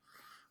recognize.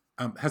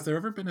 Has there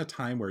ever been a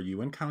time where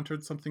you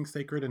encountered something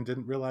sacred and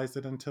didn't realize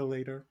it until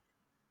later?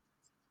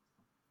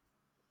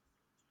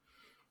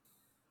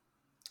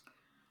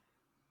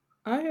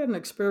 I had an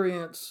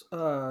experience.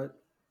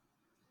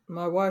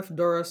 My wife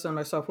Doris and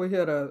myself, we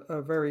had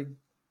a very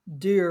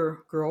dear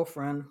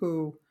girlfriend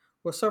who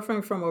was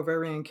suffering from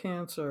ovarian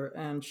cancer,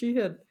 and she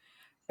had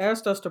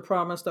asked us to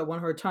promise that when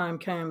her time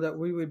came that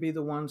we would be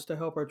the ones to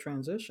help her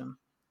transition.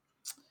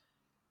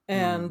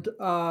 And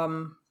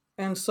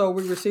so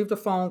we received a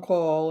phone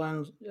call,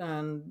 and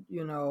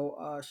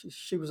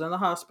she was in the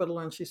hospital,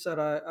 and she said,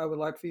 I would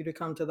like for you to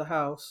come to the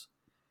house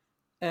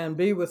and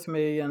be with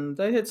me. And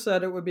they had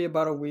said it would be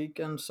about a week,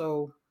 and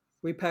so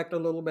we packed a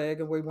little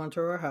bag and we went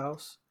to her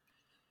house.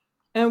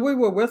 And we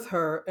were with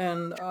her,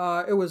 and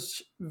it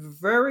was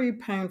very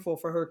painful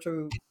for her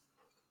to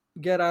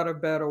get out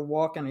of bed or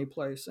walk any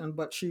place.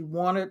 But she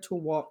wanted to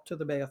walk to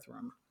the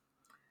bathroom.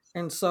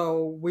 And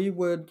so we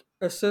would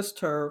assist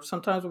her.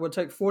 Sometimes it would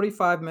take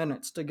 45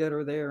 minutes to get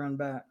her there and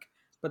back,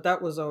 but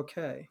that was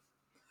okay.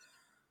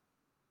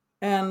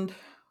 And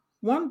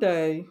one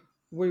day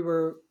we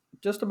were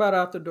just about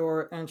out the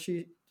door, and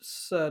she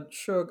said,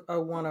 "Shug, I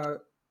want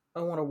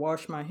to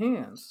wash my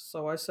hands."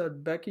 So I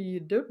said, "Becky, you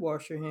did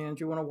wash your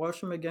hands. You want to wash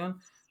them again?"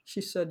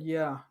 She said,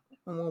 "Yeah."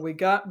 And when we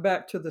got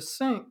back to the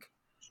sink,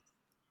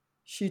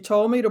 she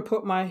told me to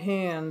put my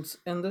hands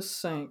in the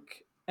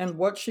sink, and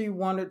what she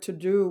wanted to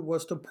do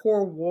was to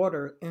pour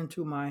water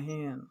into my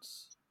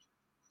hands.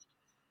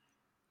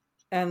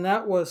 And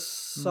that was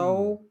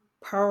so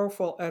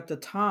powerful at the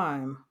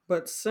time.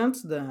 But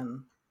since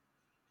then,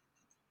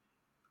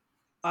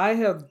 I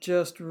have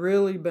just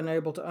really been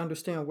able to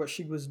understand what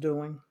she was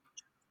doing.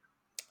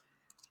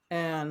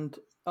 And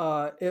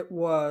it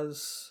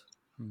was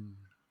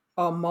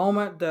a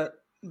moment that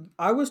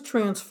I was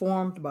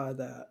transformed by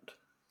that.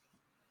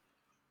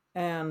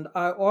 And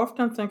I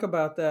often think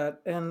about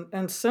that.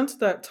 And since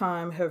that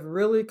time, have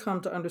really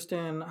come to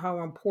understand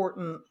how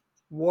important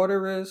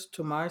water is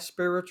to my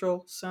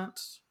spiritual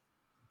sense.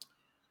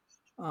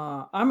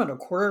 I'm an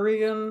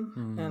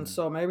Aquarian, and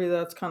so maybe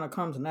that's kind of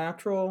comes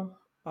natural.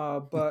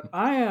 But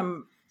I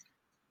am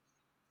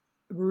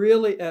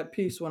really at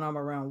peace when I'm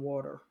around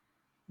water,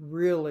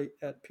 really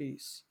at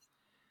peace.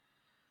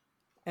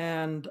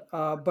 And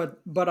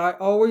but I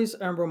always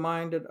am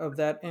reminded of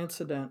that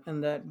incident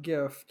and that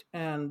gift.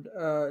 And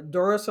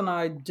Doris and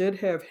I did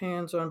have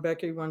hands on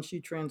Becky when she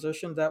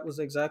transitioned. That was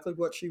exactly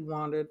what she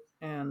wanted,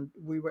 and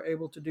we were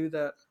able to do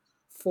that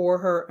for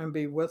her and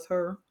be with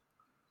her.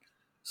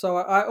 So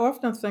I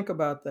often think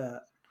about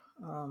that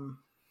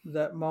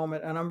that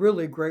moment, and I'm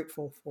really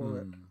grateful for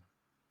it.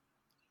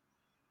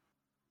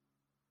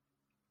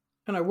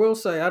 And I will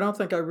say, I don't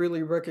think I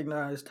really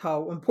recognized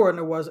how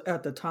important it was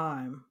at the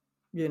time,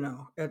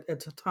 at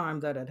the time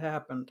that it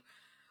happened.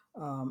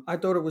 I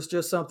thought it was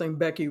just something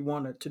Becky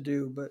wanted to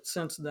do, but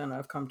since then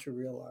I've come to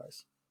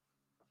realize.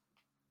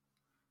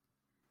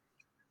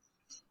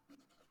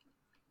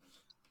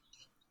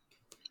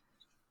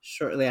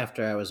 Shortly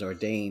after I was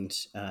ordained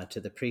to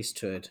the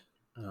priesthood,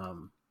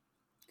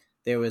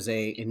 there was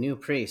a new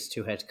priest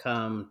who had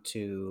come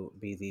to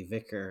be the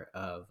vicar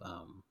of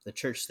the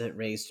church that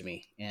raised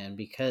me. And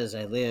because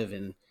I live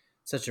in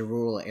such a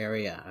rural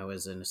area, I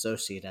was an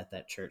associate at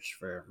that church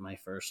for my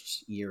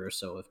first year or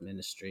so of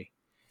ministry.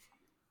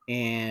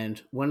 And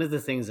one of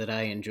the things that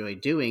I enjoy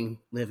doing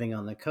living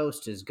on the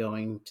coast is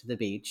going to the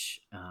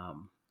beach.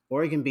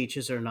 Oregon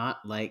beaches are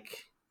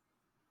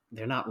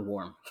they're not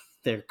warm.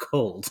 They're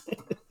cold.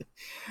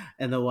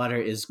 And the water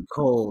is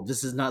cold.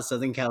 This is not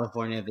Southern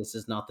California. This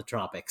is not the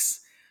tropics.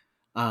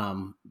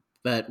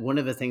 But one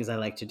of the things I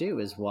like to do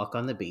is walk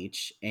on the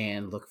beach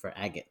and look for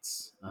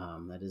agates.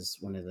 That is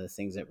one of the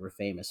things that we're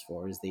famous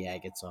for, is the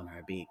agates on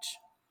our beach.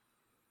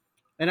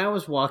 And I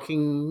was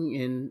walking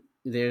in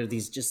there,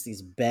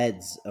 these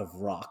beds of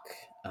rock,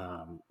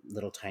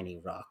 little tiny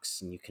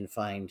rocks, and you can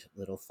find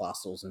little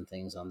fossils and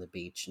things on the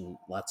beach, and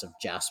lots of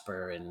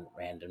jasper and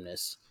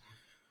randomness.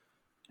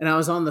 And I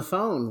was on the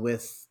phone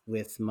with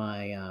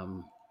my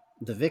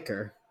the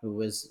vicar, who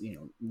was,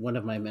 one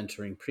of my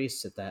mentoring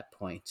priests at that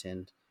point,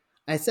 and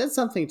I said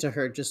something to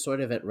her just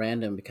sort of at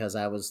random because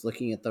I was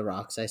looking at the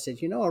rocks. I said,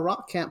 a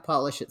rock can't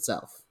polish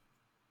itself.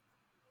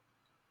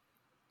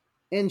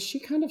 And she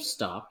kind of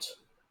stopped,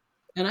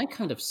 and I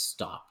kind of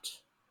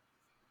stopped.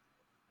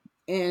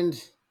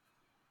 And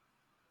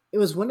it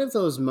was one of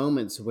those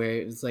moments where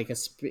it was like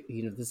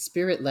the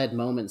spirit-led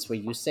moments where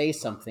you say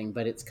something,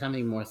 but it's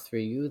coming more through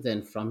you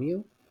than from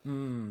you.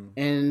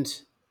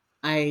 And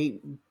I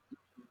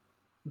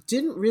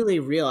didn't really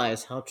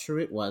realize how true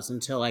it was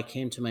until I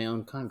came to my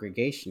own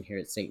congregation here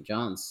at St.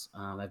 John's.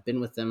 I've been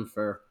with them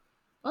for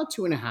about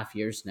 2.5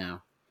 years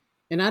now.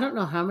 And I don't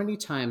know how many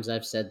times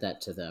I've said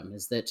that to them,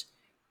 is that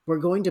we're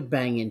going to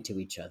bang into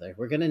each other.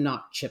 We're going to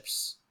knock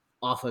chips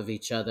off of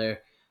each other.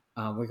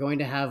 We're going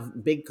to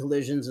have big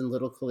collisions and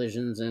little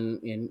collisions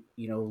and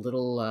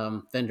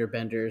little fender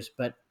benders.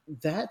 But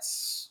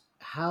that's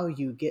how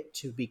you get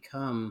to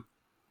become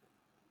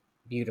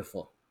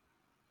beautiful.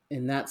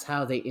 And that's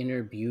how the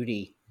inner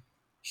beauty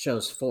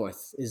shows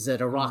forth, is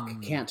that a rock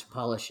can't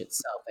polish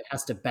itself. It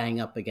has to bang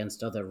up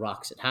against other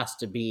rocks. It has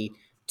to be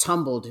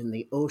tumbled in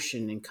the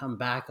ocean and come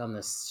back on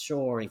the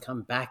shore and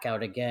come back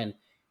out again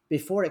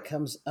before it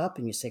comes up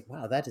and you say,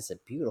 wow, that is a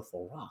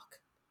beautiful rock.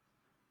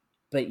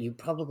 But you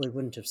probably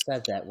wouldn't have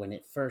said that when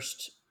it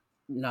first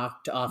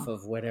knocked off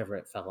of whatever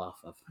it fell off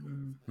of.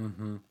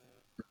 Mm-hmm.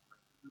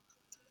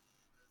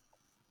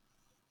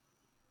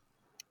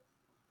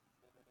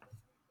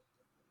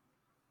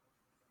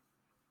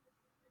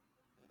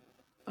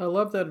 I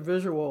love that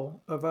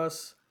visual of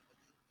us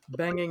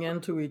banging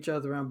into each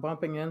other and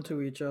bumping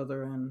into each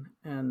other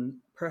and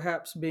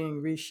perhaps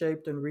being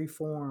reshaped and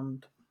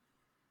reformed.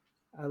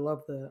 I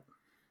love that.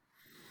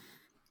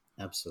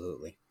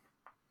 Absolutely.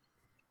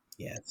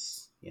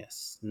 Yes.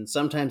 And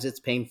sometimes it's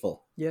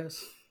painful.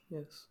 Yes.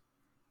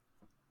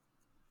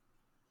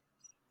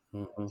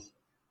 Mm-hmm.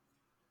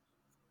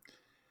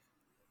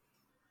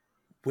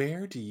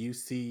 Where do you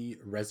see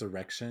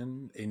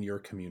resurrection in your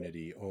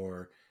community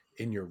or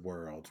in your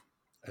world?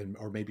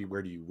 Or maybe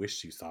where do you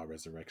wish you saw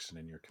resurrection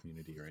in your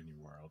community or in your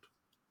world?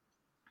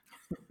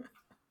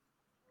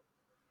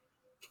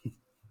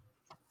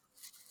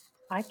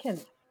 I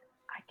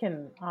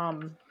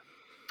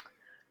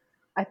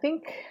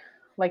think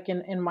like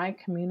in my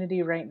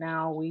community right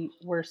now,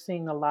 we're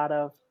seeing a lot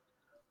of,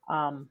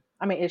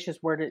 it's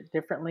just worded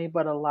differently,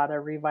 but a lot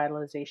of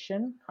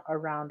revitalization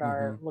around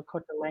our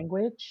Lakota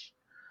language.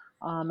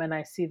 And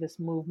I see this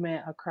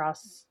movement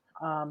across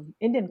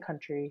Indian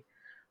country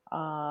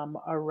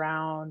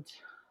around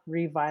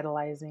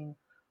revitalizing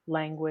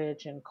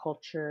language and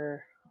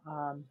culture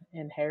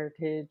and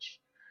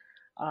heritage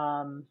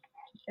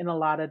in a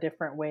lot of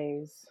different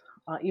ways.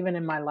 Even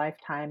in my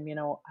lifetime,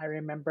 I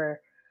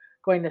remember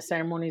going to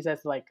ceremonies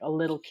as like a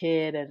little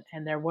kid,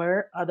 and there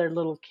were other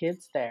little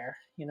kids there.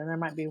 There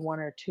might be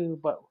one or two,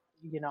 but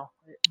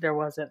there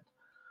wasn't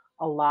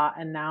a lot.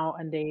 And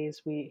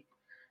nowadays,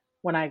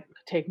 when I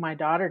take my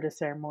daughter to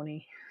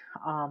ceremony,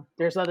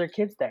 there's other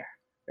kids there.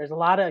 There's a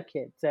lot of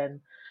kids, and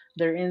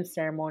they're in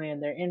ceremony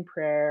and they're in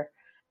prayer,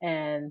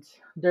 and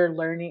they're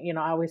learning.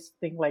 I always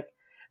think like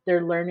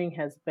their learning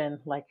has been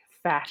like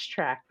fast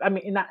tracked.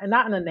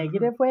 Not in a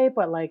negative way,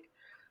 but like,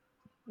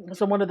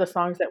 so one of the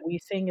songs that we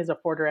sing is a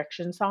Four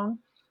Direction song.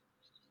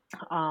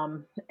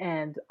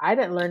 And I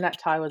didn't learn that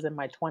till I was in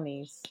my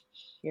 20s.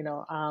 Even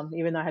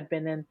though I had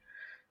been in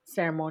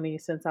ceremony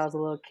since I was a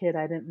little kid,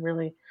 I didn't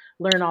really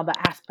learn all the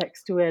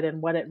aspects to it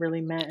and what it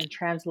really meant and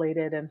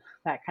translated and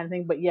that kind of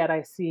thing. But yet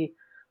I see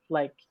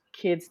like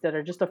kids that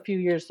are just a few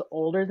years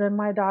older than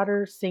my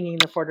daughter singing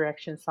the Four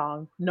Direction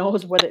song,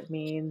 knows what it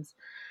means,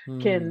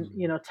 can,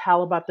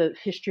 tell about the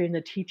history and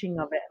the teaching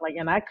of it. Like,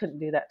 and I couldn't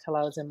do that till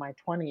I was in my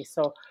 20s.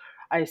 So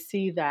I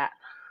see that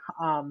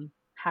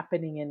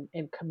happening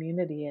in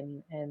community,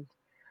 and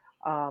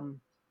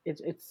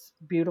it's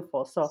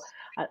beautiful. So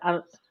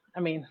I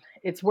mean,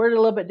 it's worded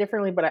a little bit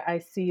differently, but I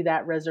see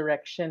that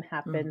resurrection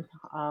happen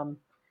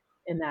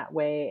in that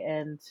way.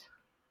 And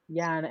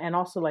yeah, and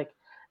also like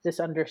this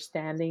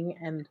understanding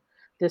and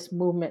this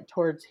movement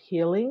towards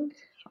healing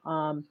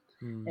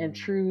and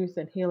truth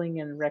and healing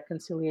and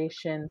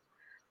reconciliation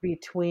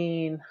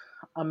between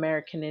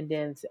American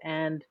Indians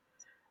and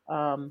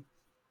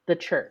the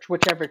church,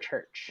 whichever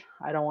church.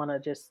 I don't want to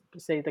just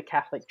say the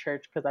Catholic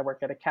Church because I work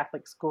at a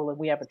Catholic school and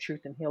we have a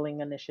Truth and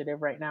Healing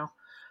initiative right now.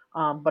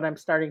 But I'm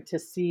starting to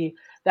see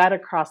that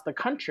across the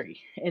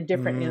country in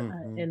different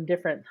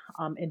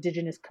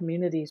indigenous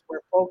communities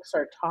where folks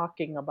are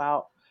talking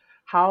about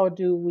how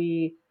do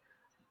we,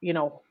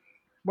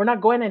 we're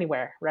not going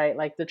anywhere, right?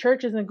 Like the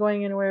church isn't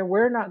going anywhere.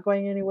 We're not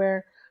going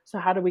anywhere. So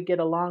how do we get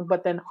along?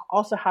 But then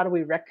also, how do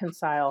we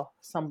reconcile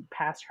some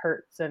past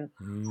hurts and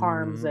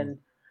harms and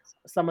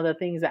some of the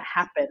things that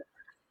happen,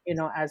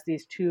 as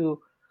these two,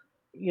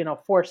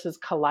 forces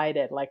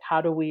collided? Like,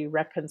 how do we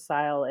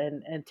reconcile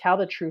and tell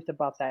the truth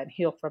about that and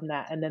heal from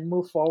that and then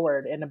move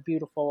forward in a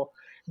beautiful,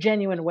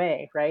 genuine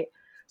way, right?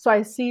 So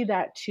I see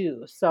that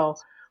too. So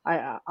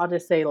I'll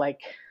just say, like,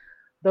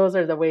 those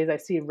are the ways I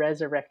see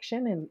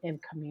resurrection in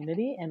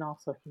community and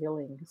also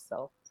healing.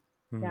 So,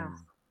 yeah.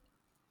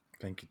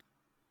 Thank you.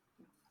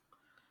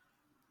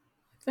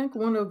 I think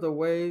one of the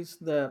ways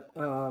that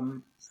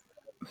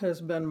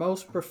has been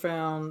most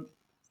profound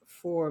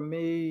for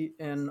me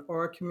and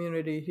our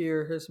community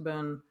here has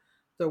been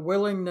the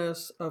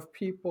willingness of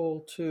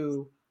people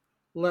to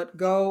let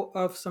go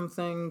of some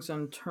things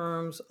in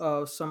terms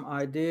of some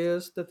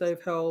ideas that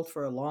they've held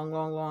for a long,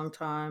 long, long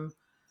time,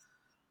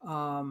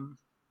 um,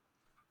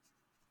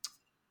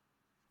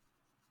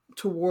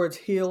 towards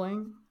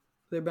healing.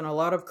 There've been a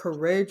lot of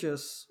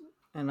courageous,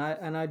 and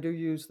I do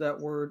use that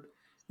word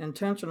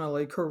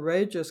intentionally,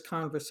 courageous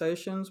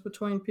conversations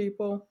between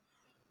people,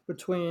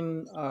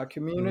 between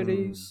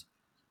communities.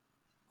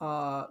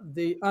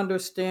 The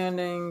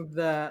understanding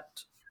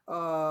that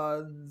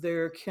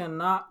there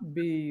cannot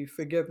be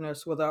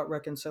forgiveness without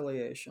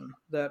reconciliation,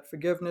 that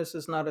forgiveness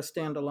is not a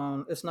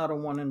standalone, it's not a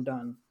one and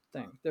done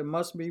thing. There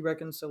must be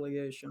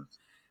reconciliation.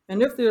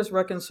 And if there's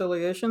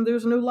reconciliation,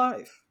 there's new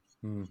life.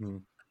 Mm-hmm.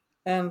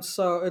 And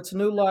so it's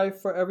new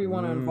life for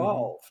everyone Mm-hmm.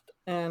 involved.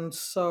 And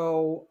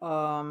so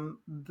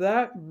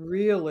that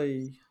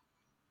really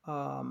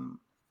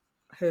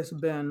has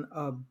been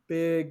a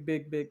big,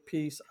 big, big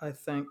piece, I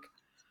think,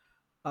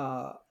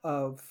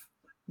 of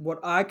what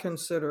I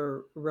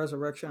consider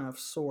resurrection of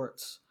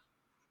sorts.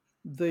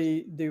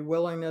 The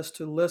willingness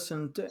to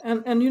listen to,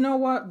 and you know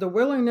what, the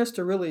willingness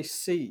to really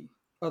see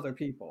other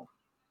people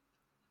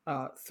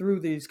through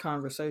these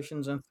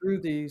conversations and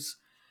through these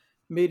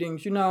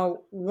meetings. You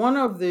know, one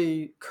of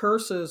the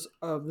curses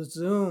of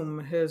Zoom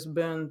has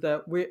been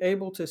that we're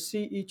able to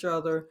see each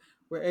other,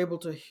 we're able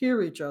to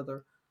hear each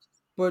other,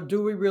 but are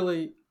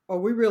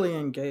we really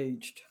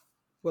engaged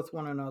with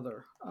one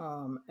another?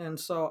 And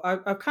so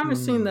I've kind of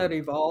seen that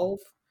evolve,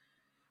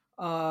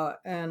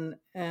 and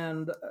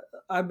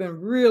I've been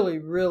really,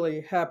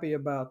 really happy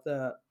about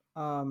that.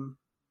 Um,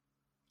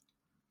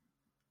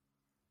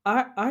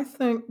 I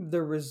think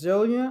the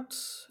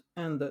resilience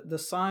and the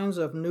signs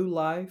of new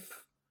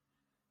life,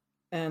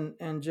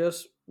 and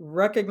just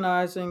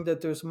recognizing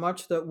that there's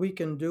much that we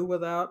can do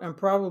without and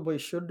probably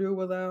should do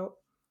without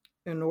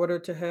in order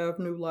to have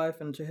new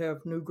life and to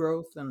have new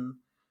growth, and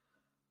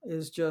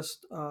is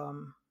just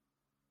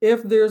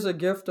if there's a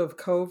gift of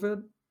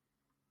COVID,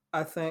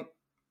 I think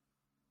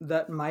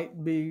that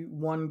might be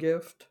one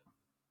gift.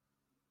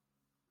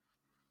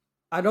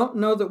 I don't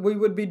know that we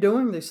would be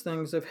doing these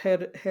things if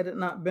had it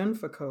not been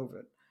for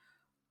COVID.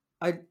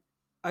 I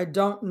I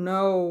don't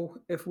know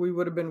if we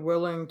would have been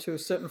willing to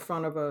sit in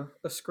front of a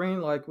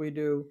screen like we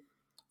do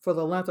for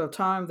the length of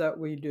time that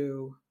we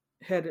do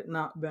had it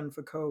not been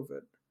for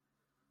COVID.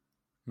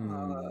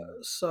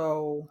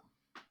 So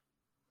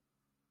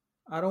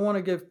I don't want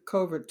to give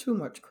COVID too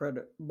much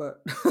credit,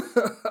 but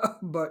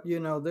but you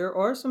know there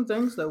are some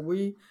things that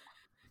we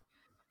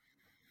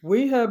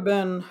have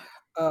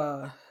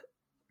uh,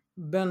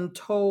 been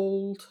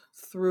told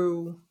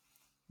through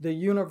the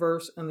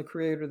universe and the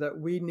creator that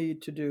we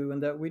need to do,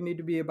 and that we need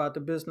to be about the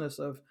business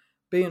of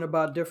being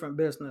about different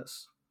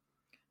business,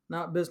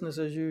 not business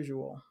as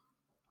usual.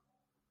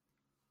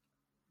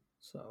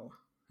 So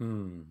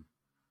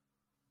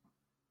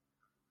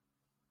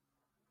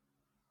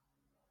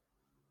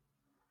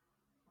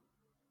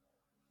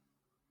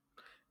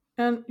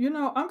and you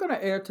know I'm going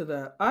to add to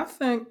that. I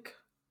think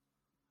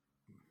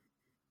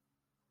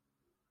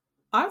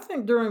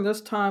during this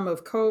time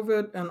of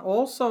COVID and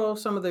also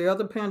some of the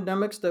other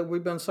pandemics that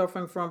we've been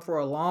suffering from for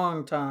a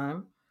long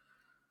time,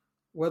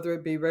 whether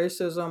it be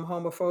racism,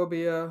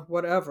 homophobia,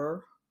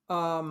 whatever,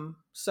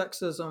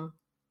 sexism,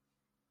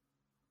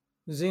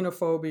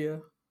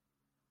 xenophobia,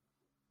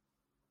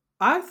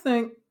 I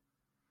think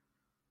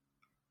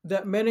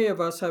that many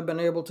of us have been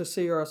able to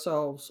see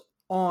ourselves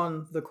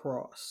on the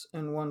cross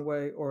in one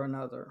way or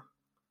another.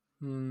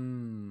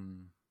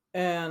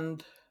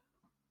 And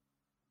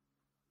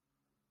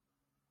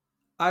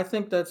I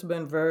think that's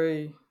been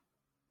very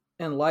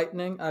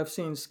enlightening. I've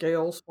seen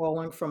scales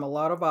falling from a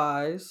lot of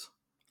eyes,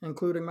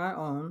 including my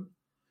own.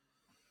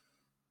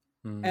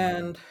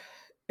 And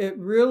it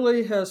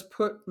really has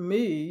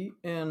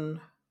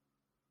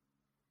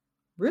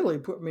really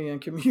put me in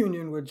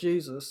communion with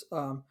Jesus.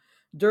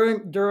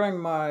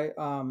 During my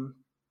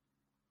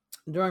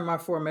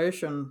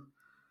formation,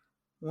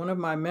 one of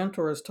my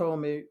mentors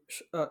told me,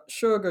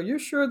 "Sugar, you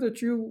sure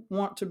that you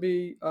want to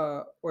be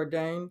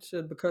ordained?" He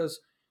said, "Because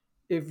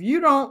if you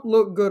don't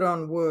look good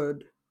on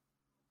wood,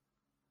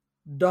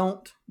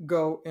 don't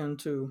go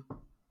into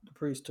the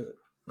priesthood."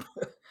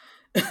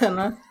 And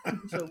I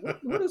said,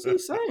 what is he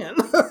saying?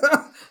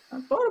 I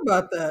thought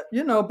about that,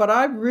 you know, but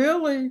I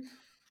really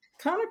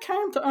kind of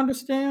came to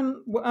understand.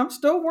 I'm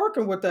still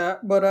working with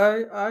that, but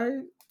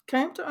I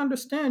came to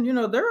understand, you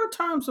know, there are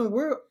times when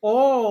we're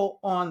all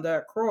on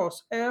that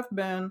cross, have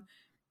been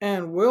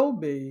and will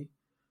be,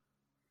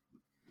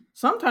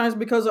 sometimes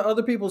because of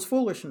other people's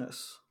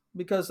foolishness,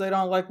 because they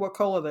don't like what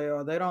color they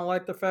are. They don't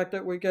like the fact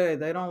that we're gay.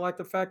 They don't like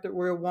the fact that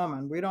we're a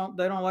woman. They don't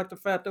like the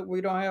fact that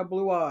we don't have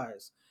blue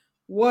eyes,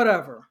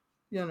 whatever,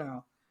 you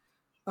know.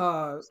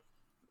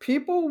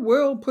 people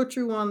will put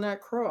you on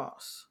that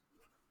cross.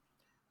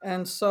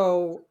 And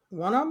so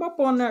when I'm up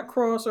on that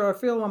cross, or I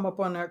feel I'm up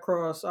on that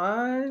cross,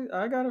 I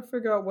got to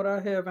figure out what I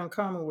have in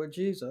common with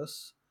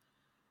Jesus,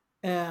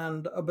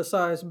 and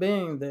besides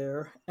being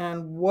there,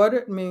 and what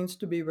it means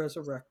to be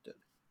resurrected.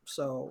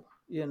 So,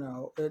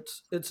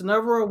 it's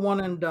never a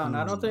one and done.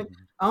 I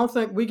don't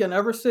think we can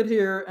ever sit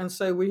here and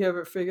say we have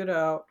it figured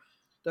out,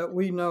 that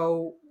we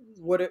know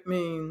what it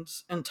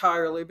means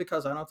entirely,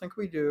 because I don't think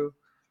we do.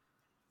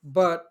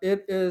 But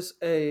it is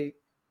a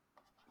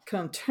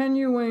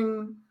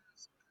continuing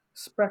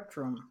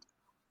spectrum.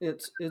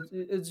 It's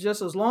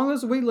just, as long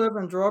as we live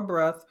and draw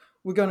breath,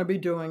 we're going to be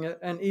doing it,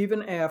 and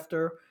even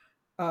after,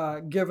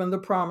 given the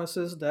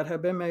promises that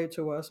have been made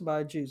to us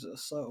by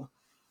Jesus. So,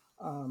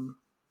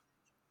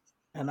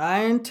 and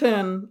I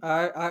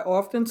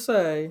often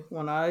say,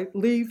 when I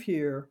leave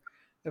here,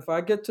 if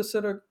I get to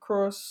sit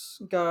across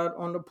God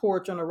on the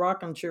porch in a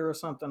rocking chair or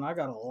something, I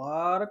got a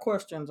lot of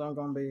questions I'm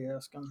going to be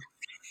asking.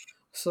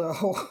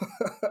 So,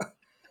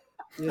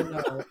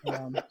 Niqua,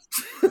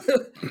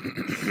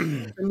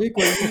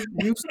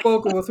 you've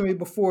spoken with me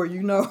before.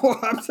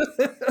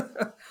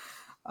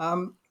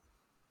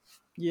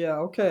 Yeah,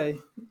 okay.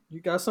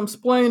 You got some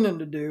splaining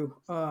to do.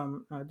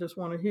 I just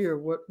want to hear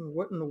what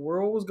in the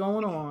world was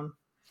going on.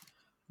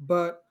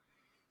 But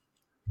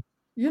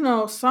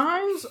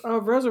signs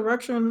of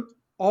resurrection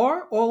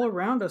are all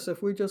around us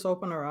if we just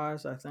open our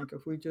eyes. I think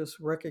if we just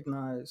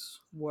recognize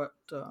what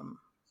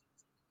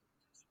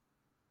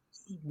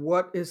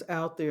is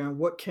out there and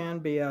what can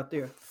be out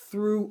there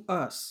through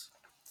us.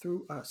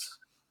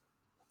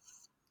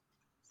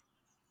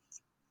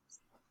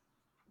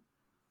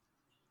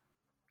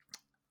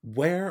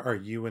 Where are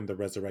you in the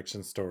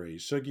resurrection story?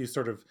 Shug, you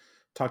sort of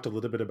talked a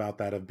little bit about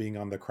that, of being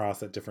on the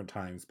cross at different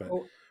times, but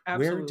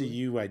where do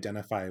you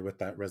identify with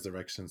that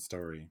resurrection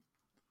story?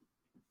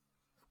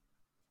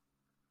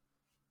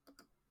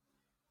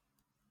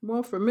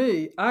 Well, for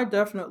me, I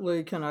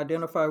definitely can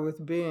identify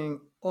with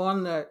being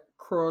on that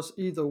cross,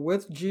 either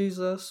with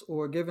Jesus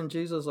or giving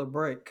Jesus a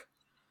break.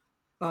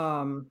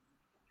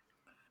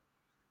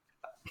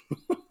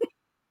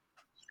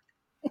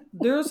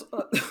 There's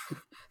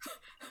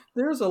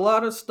a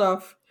lot of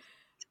stuff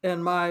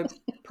in my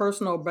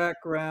personal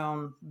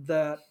background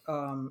that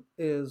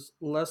is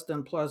less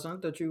than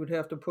pleasant, that you would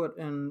have to put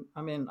in.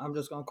 I mean, I'm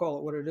just going to call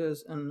it what it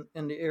is,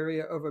 in the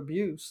area of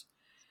abuse.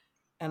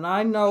 And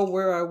I know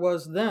where I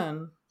was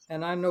then,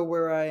 and I know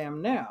where I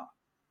am now.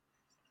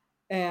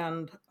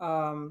 And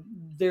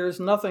there's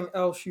nothing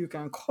else you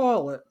can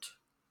call it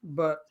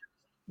but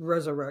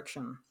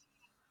resurrection.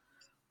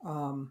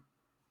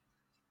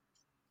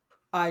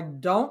 I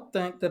don't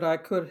think that I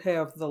could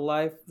have the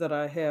life that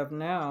I have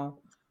now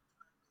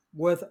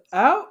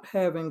without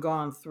having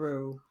gone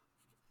through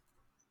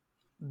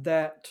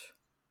that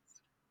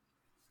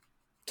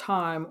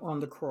time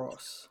on the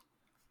cross.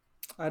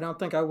 I don't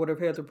think I would have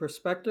had the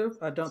perspective.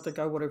 I don't think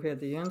I would have had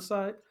the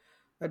insight.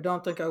 I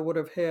don't think I would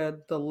have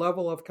had the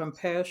level of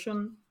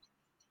compassion,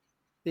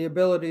 the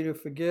ability to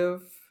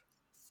forgive,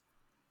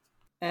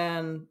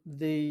 and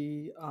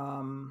the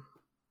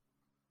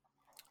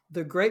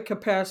great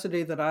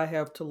capacity that I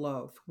have to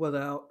love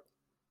without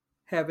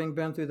having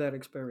been through that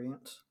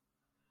experience.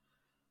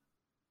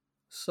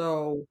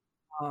 So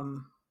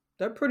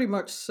that pretty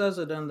much says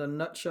it in the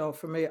nutshell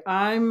for me.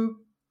 I'm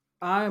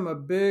a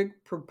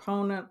big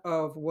proponent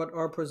of what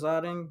our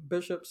presiding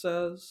bishop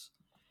says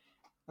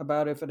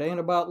about, if it ain't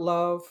about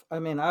love. I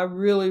mean, I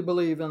really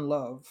believe in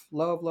love.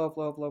 Love, love,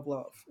 love, love,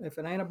 love. If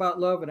it ain't about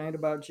love, it ain't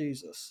about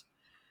Jesus.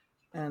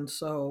 And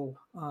so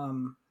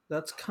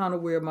that's kind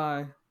of where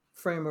my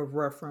frame of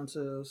reference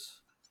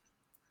is.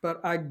 But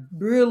I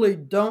really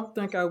don't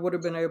think I would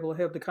have been able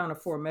to have the kind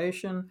of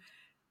formation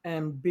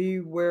and be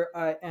where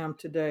I am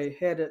today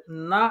had it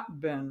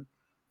not been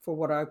for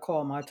what I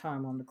call my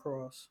time on the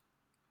cross.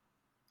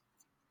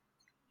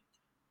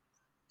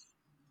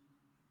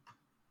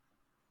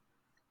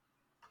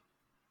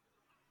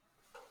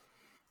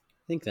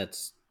 I think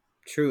that's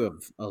true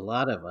of a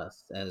lot of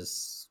us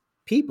as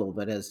people,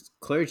 but as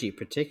clergy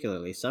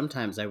particularly.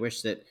 Sometimes I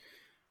wish that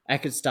I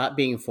could stop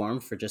being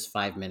formed for just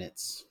 5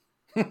 minutes.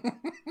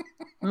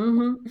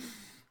 Mm-hmm.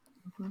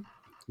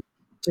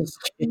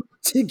 Just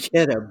to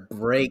get a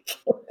break.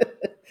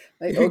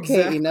 Like, okay,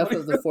 Exactly. enough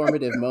of the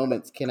formative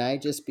moments. Can I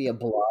just be a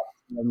blob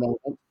for a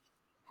moment?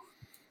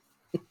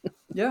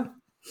 Yeah.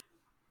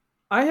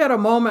 I had a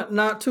moment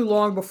not too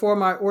long before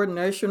my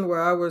ordination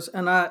where I was,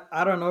 and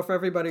I don't know if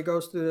everybody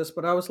goes through this,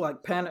 but I was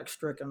like panic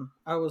stricken.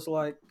 I was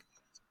like,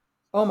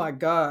 oh my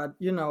God,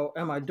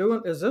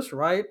 is this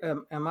right?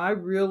 Am I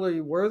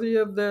really worthy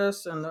of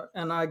this? And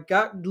I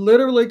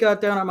literally got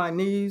down on my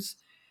knees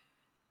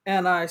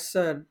and I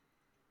said,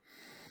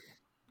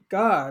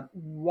 God,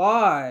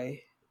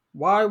 why?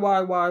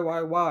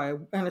 Why?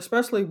 And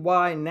especially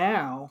why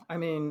now? I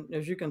mean,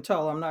 as you can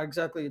tell, I'm not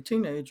exactly a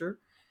teenager.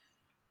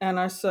 And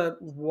I said,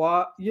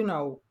 what,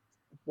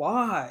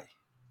 why?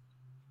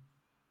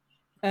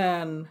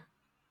 And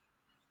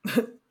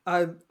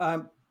I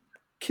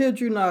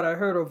kid you not, I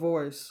heard a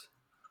voice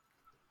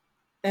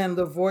And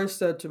the voice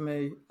said to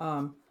me,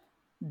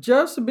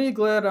 just be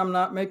glad I'm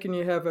not making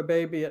you have a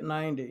baby at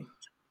 90.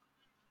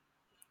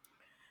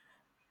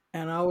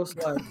 And I was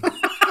like,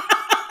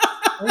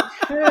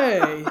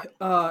 okay,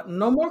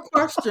 no more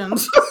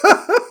questions.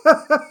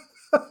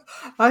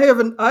 I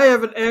haven't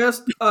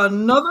asked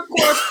another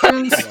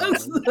question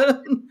since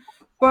then.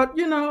 But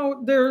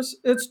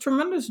it's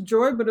tremendous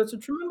joy, but it's a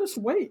tremendous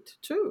weight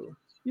too.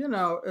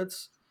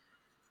 It's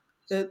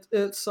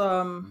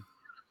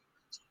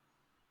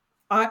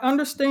I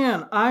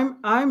understand.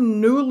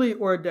 I'm newly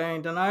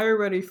ordained, and I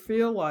already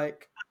feel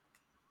like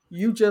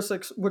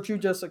what you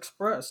just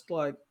expressed.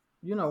 Like,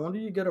 when do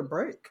you get a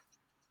break?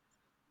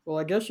 Well,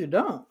 I guess you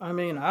don't. I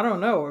mean, I don't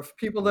know if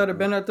people that have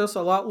been at this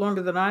a lot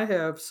longer than I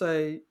have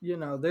say,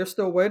 they're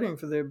still waiting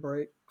for their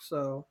break.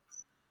 So,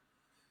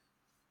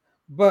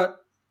 but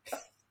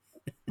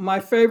my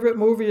favorite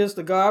movie is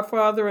The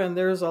Godfather, and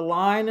there's a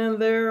line in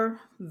there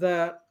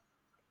that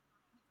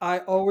I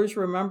always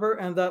remember,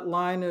 and that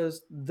line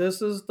is,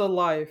 "This is the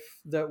life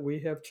that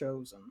we have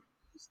chosen."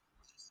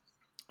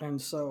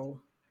 And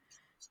so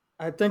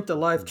I think the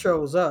life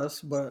chose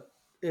us, but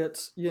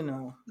it's,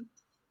 you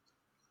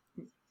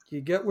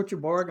get what you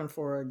bargain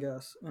for, I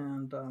guess.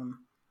 And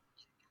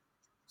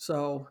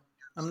so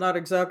I'm not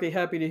exactly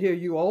happy to hear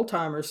you old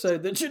timers say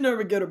that you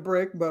never get a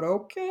break, but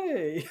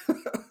okay.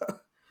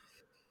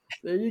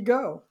 There you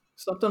go.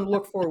 Something to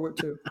look forward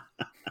to.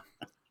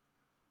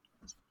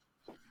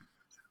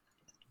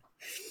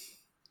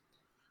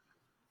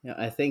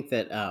 I think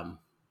that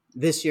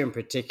this year in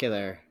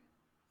particular,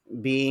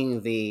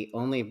 being the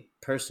only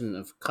person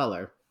of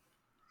color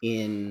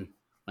in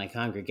my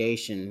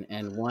congregation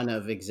and one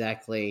of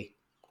exactly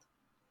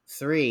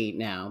 3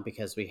 now,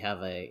 because we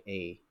have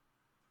a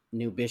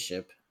new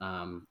bishop,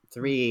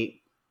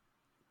 3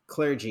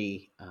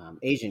 clergy,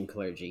 Asian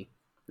clergy,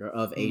 or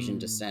of Asian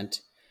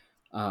descent,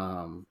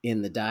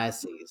 in the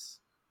diocese.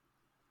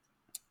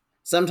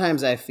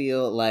 Sometimes I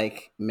feel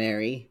like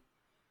Mary,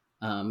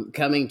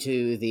 coming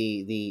to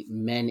the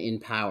men in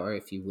power,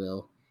 if you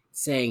will,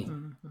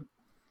 saying,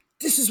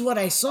 "This is what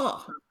I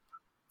saw,"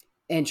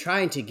 and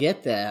trying to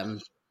get them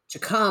to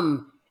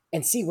come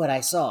and see what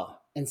I saw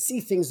and see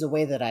things the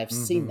way that I've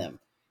seen them,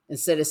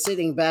 instead of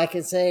sitting back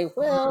and saying,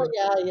 "Well,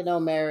 yeah,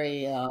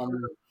 Mary,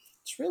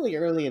 it's really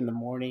early in the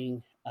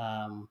morning.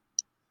 Are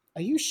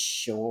you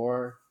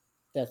sure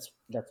that's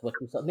what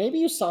you saw? Maybe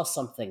you saw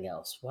something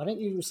else. Why don't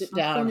you sit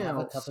down, Something have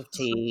a else. cup of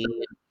tea,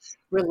 and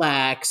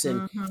relax,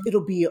 and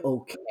it'll be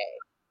okay."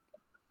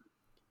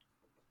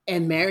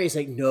 And Mary's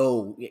like,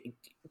 "No,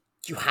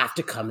 you have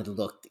to come and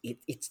look.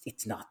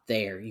 It's not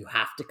there. You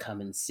have to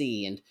come and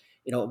see." And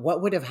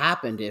what would have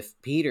happened if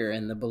Peter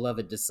and the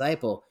beloved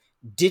disciple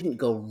didn't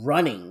go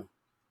running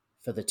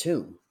for the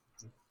tomb?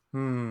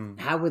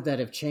 How would that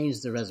have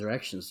changed the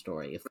resurrection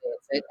story if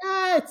they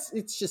had said,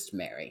 it's just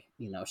Mary.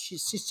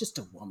 She's just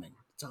a woman.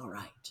 It's all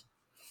right.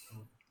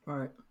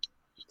 Right.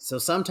 So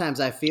sometimes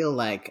I feel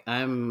like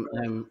I'm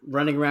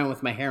running around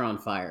with my hair on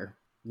fire,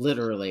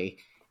 literally,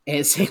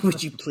 and saying,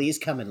 "Would you please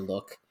come and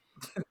look?"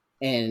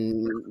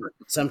 And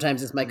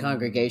sometimes it's my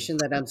congregation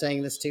that I'm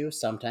saying this to.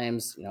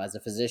 Sometimes, as a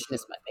physician,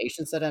 it's my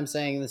patients that I'm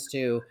saying this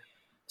to.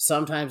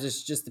 Sometimes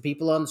it's just the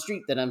people on the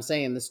street that I'm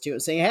saying this to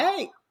and saying,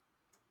 "Hey,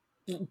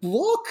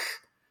 look."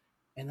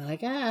 And they're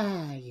like,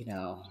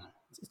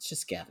 it's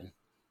just Gavin.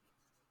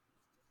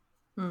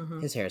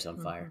 His hair's on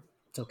fire.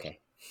 It's okay.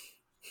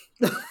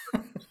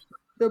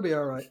 He'll be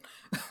all right.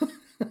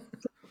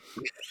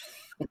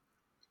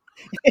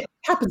 It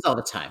happens all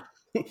the time.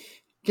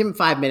 Give him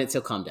 5 minutes,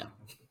 he'll calm down.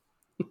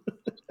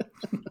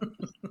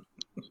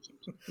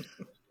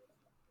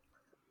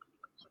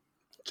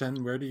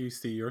 Jen, where do you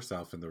see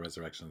yourself in the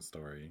resurrection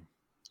story?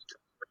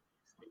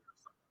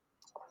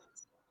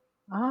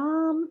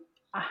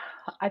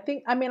 I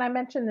think, I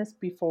mentioned this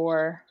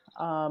before.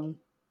 I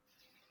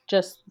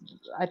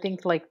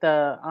think like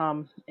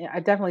I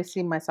definitely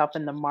see myself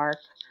in the Mark.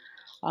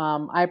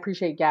 I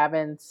appreciate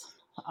Gavin's,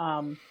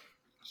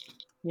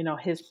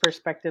 his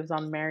perspectives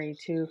on Mary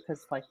too,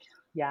 because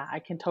I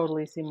can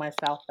totally see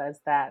myself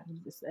as that.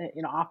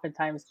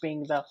 Oftentimes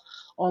being the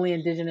only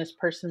Indigenous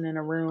person in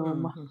a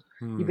room,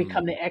 you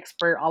become the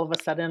expert all of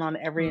a sudden on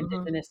every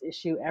Indigenous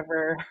issue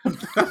ever.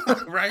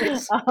 Right.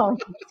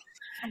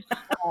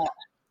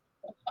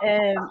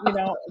 And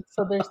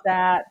so there's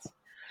that.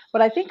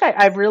 But I think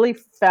I've really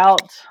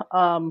felt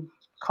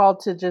called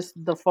to just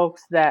the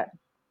folks that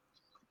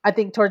I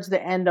think towards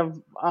the end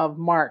of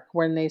Mark,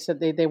 when they said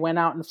they went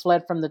out and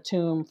fled from the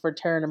tomb, for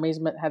terror and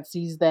amazement had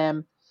seized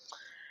them,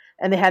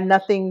 and they had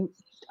nothing,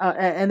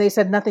 and they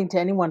said nothing to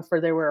anyone, for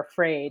they were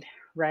afraid,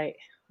 right?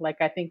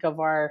 Like I think of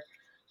our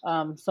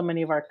so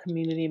many of our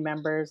community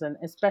members, and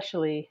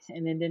especially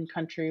in Indian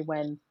country,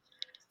 when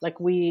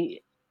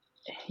we,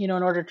 in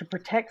order to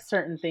protect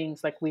certain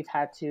things, we've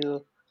had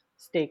to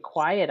stay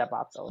quiet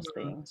about those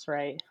things,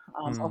 right?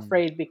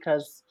 Afraid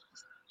because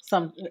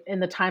in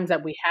the times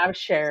that we have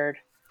shared,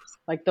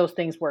 those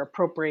things were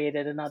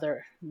appropriated in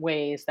other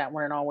ways that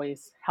weren't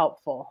always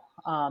helpful.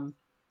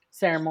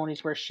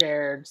 Ceremonies were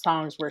shared,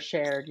 songs were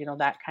shared,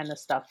 that kind of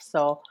stuff.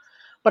 So,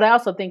 but I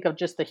also think of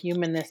just the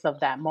humanness of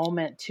that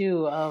moment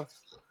too, of,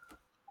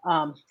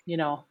 you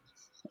know,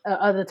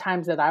 other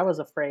times that I was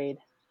afraid,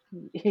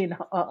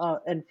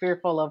 and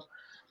fearful of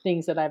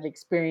things that I've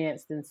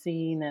experienced and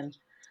seen. And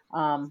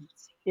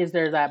is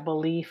there that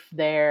belief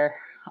there?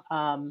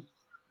 Um,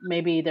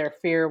 Maybe their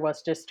fear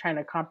was just trying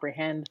to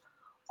comprehend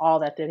all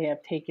that they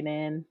have taken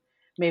in.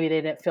 Maybe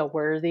they didn't feel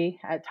worthy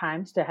at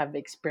times to have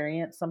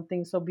experienced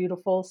something so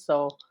beautiful.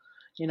 So,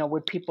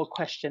 would people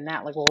question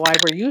that? Like, well, why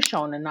were you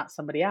shown and not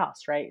somebody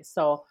else, right?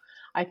 So,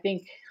 I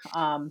think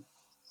um,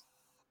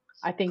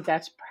 I think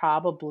that's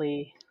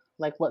probably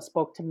like what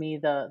spoke to me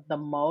the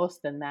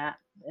most in that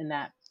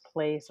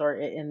place, or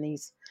in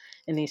these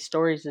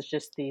stories, is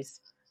just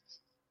these.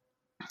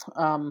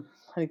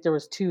 I think there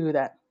was two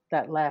that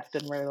left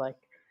and were like,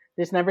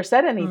 this never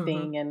said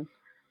Mm-hmm. anything. And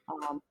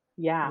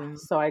yeah, Yeah.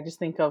 so I just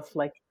think of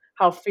like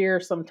how fear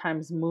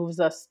sometimes moves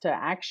us to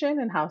action,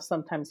 and how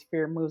sometimes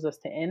fear moves us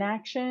to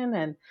inaction,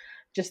 and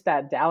just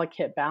that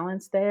delicate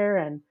balance there,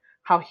 and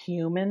how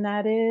human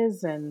that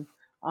is.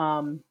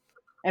 Um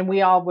and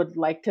we all would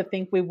like to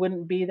think we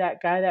wouldn't be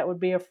that guy that would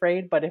be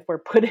afraid, but if we're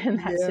put in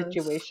that Yes.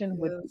 situation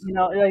with, Yes.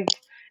 like,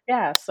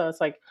 yeah, so it's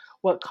like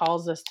what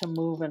calls us to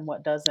move and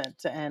what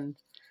doesn't. And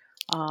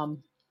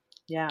um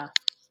yeah,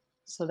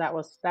 so that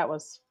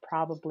was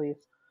probably,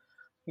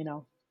 you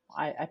know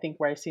I think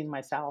where I seen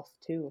myself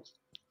too.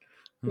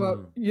 Well,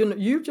 Hmm.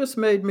 you just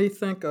made me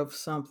think of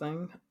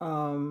something.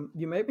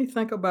 You made me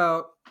think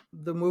about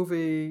the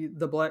movie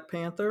The Black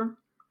Panther,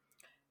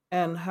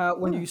 and how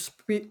Hmm. when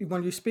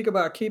you speak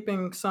about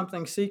keeping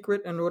something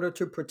secret in order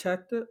to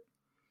protect it,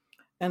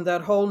 and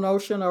that whole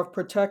notion of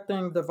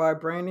protecting the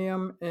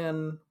vibranium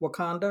in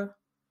Wakanda,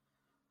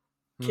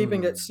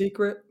 keeping it Hmm.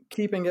 secret,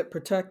 keeping it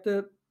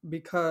protected,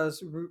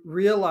 because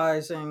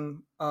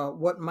realizing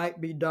what might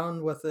be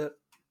done with it,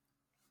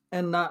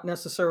 and not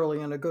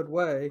necessarily in a good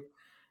way,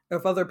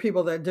 if other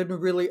people that didn't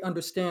really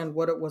understand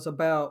what it was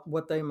about,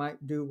 what they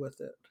might do with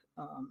it.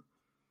 Um,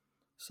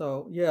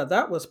 so yeah,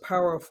 that was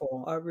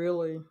powerful. I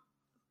really,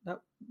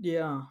 that,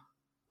 yeah,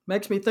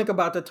 makes me think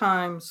about the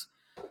times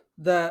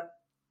that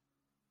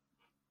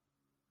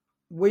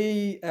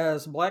we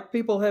as Black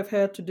people have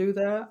had to do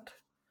that,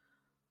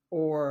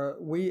 or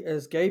we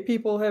as gay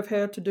people have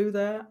had to do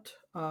that.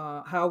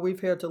 How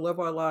we've had to live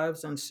our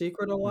lives in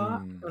secret a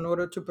lot Hmm. in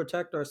order to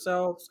protect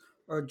ourselves,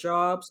 our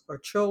jobs, our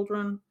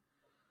children.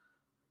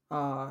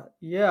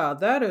 Yeah,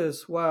 that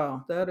is,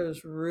 wow. That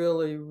is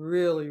really,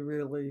 really,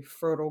 really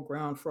fertile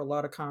ground for a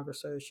lot of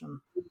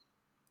conversation.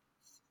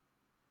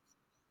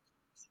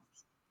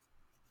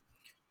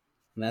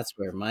 And that's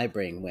where my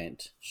brain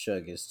went,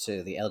 Shug, is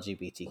to the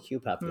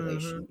LGBTQ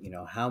Mm-hmm. population.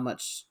 How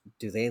much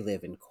do they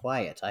live in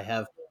quiet? I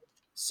have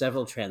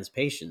several trans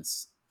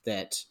patients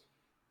that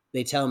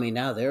they tell me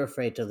now they're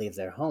afraid to leave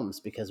their homes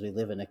because we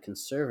live in a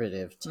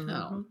conservative Mm-hmm.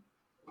 town.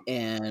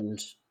 And,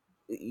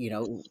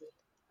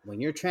 when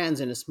you're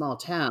trans in a small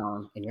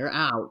town and you're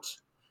out,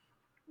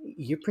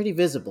 you're pretty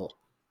visible.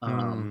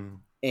 Um, Hmm.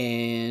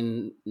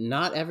 and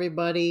not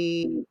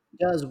everybody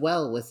does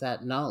well with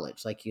that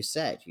knowledge. Like you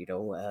said,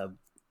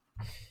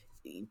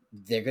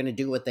 they're going to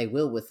do what they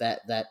will with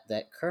that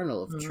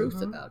kernel of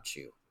truth Mm-hmm. about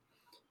you.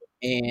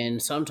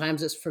 And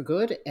sometimes it's for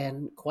good,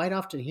 and quite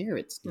often here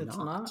it's It's not.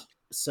 not.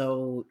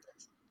 So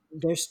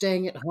they're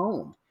staying at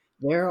home.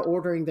 They're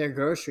ordering their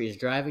groceries,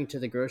 driving to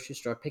the grocery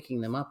store,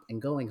 picking them up,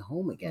 and going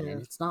home again.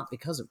 And Yes. it's not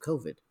because of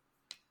COVID.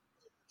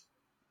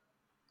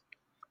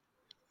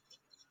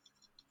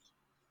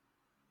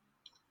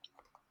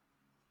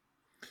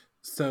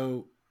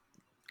 So,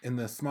 in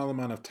the small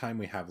amount of time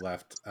we have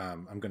left,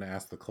 I'm going to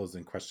ask the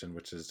closing question,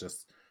 which is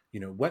just,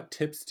 what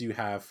tips do you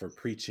have for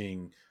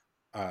preaching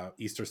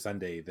Easter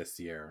Sunday this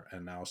year?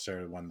 And I'll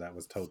share one that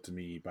was told to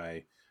me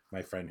by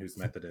my friend who's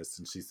Methodist,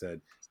 and she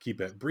said, "Keep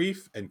it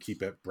brief and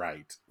keep it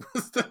bright."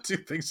 Was the two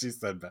things she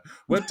said. But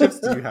what tips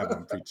do you have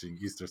on preaching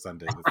Easter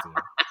Sunday this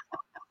year?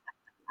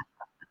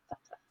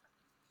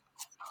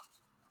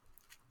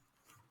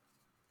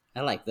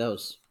 I like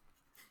those.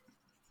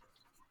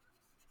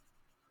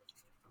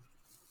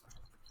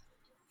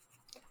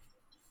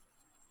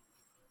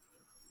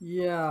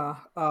 Yeah,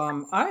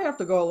 I have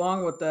to go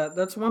along with that.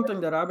 That's one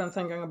thing that I've been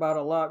thinking about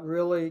a lot,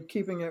 really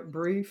keeping it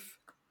brief.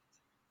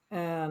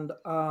 And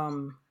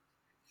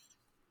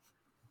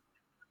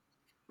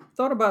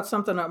thought about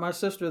something that my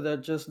sister that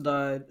just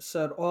died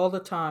said all the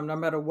time, no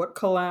matter what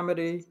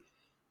calamity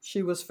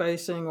she was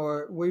facing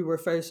or we were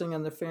facing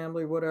in the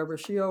family, whatever,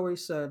 she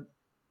always said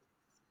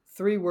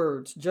three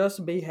words: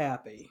 just be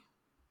happy.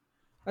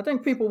 I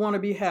think people want to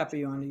be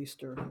happy on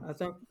Easter.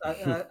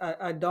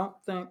 I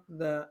don't think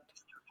that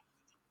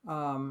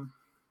um,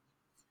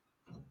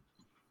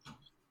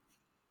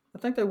 I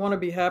think they want to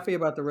be happy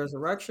about the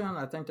resurrection.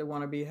 I think they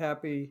want to be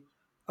happy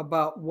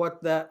about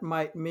what that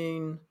might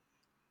mean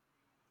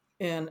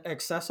in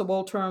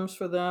accessible terms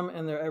for them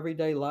in their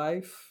everyday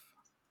life.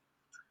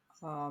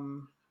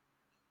 Um,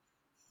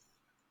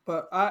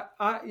 but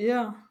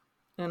yeah,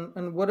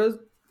 and what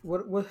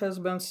has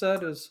been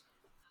said is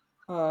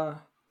uh,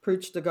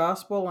 preach the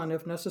gospel, and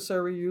if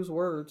necessary, use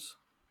words.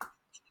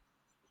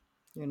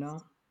 You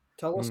know,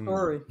 tell a Mm.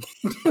 story.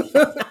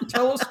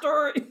 Tell a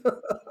story.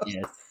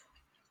 Yes.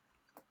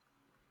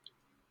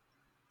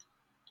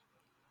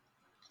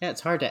 Yeah,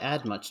 it's hard to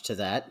add much to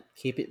that.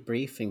 Keep it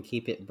brief and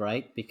keep it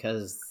bright,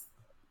 because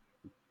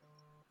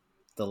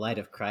the light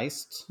of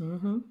Christ.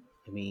 Mm-hmm.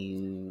 I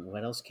mean,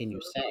 what else can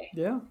you say?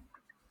 Yeah.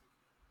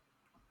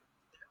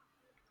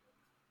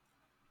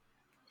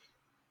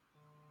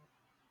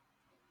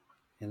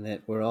 And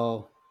that we're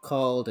all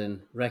called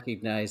and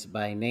recognized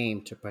by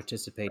name to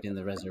participate in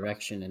the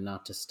resurrection, and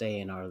not to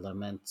stay in our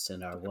laments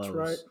and our woes. That's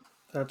right.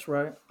 That's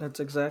right. That's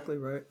exactly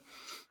right.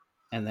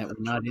 And that we're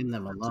not in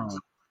them alone.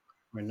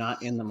 We're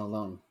not in them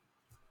alone.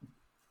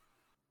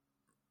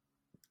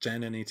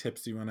 Jen, any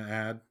tips you want to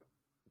add?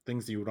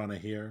 Things you would want to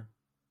hear?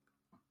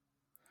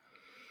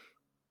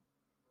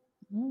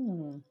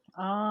 No,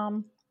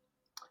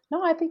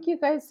 I think you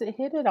guys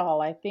hit it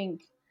all. I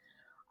think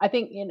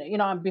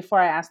before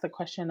I asked the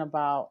question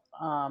about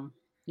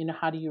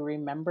how do you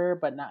remember,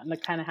 but not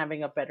kind of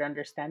having a better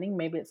understanding,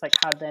 maybe it's like,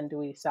 how then do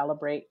we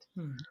celebrate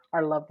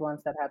our loved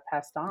ones that have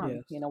passed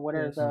on? Yes. What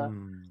are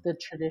the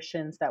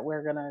traditions that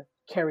we're going to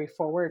carry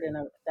forward and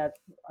that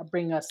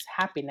bring us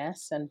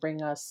happiness and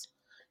bring us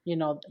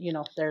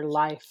their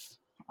life,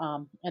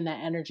 and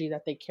that energy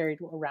that they carried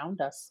around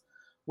us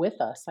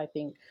with us. I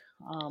think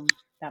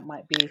that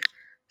might be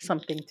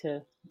something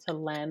to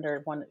land,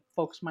 or one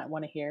folks might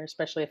want to hear,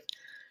 especially if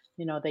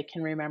they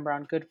can remember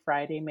on Good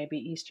Friday. Maybe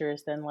Easter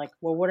is then like,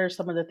 well, what are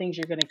some of the things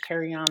you're going to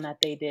carry on that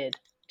they did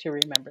to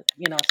remember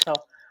them? So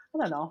I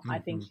don't know. I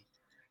think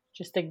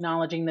just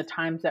acknowledging the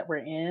times that we're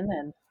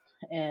in,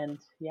 and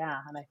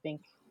I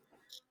think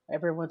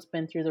everyone's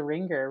been through the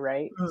ringer,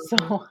 right?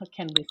 So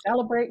can we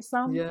celebrate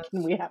some? Yes.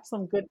 Can we have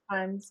some good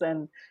times?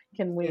 And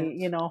can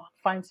we,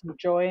 find some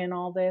joy in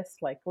all this?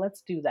 Like,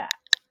 let's do that.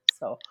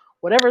 So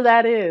whatever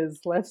that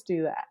is, let's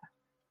do that.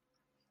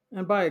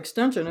 And by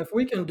extension, if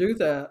we can do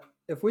that,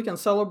 if we can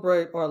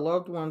celebrate our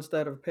loved ones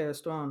that have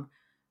passed on,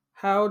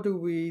 how do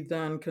we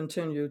then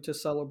continue to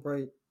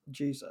celebrate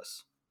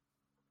Jesus?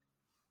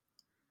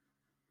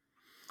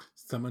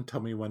 Someone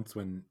told me once,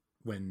 when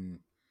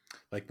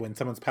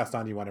someone's passed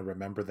on, you want to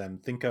remember them,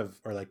 think of,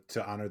 or like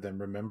to honor them,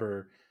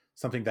 remember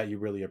something that you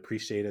really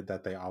appreciated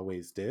that they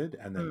always did,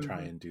 and then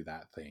try and do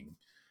that thing.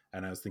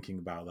 And I was thinking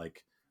about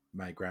like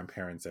my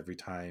grandparents. Every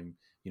time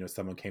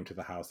someone came to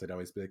the house, they'd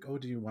always be like, oh,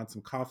 do you want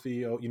some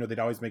coffee? Oh, they'd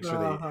always make sure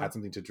they had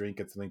something to drink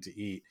and something to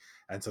eat.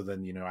 And so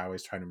then I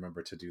always try to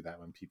remember to do that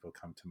when people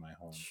come to my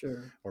home.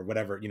 Sure. Or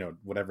whatever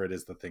it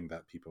is, the thing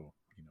that people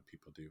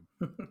do.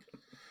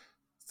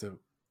 So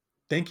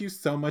thank you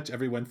so much,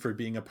 everyone, for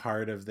being a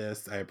part of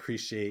this. I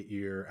appreciate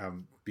your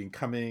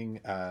being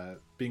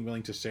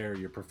willing to share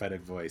your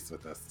prophetic voice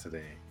with us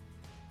today.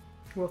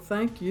 Well,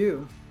 thank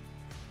you.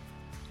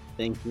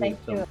 Thank you. Thank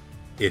you.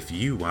 If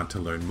you want to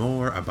learn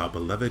more about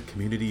Beloved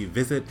Community,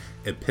 visit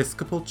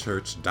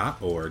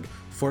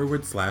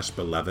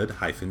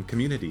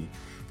episcopalchurch.org/beloved-community.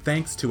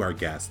 Thanks to our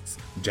guests,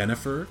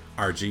 Jennifer,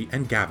 Argie,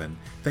 and Gavin.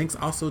 Thanks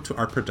also to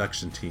our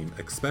production team,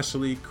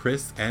 especially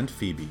Chris and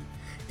Phoebe.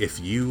 If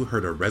you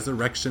heard a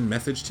resurrection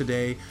message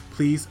today,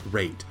 please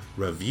rate,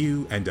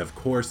 review, and of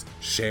course,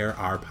 share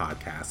our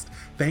podcast.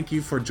 Thank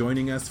you for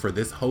joining us for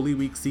this Holy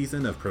Week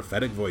season of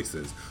Prophetic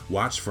Voices.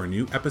 Watch for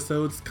new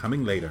episodes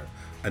coming later.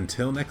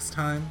 Until next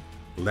time,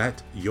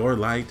 let your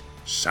light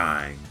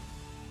shine.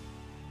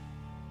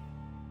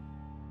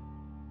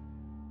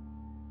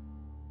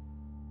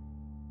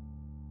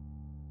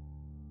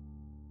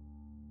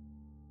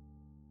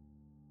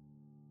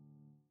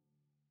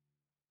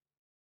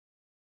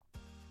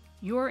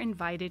 You're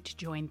invited to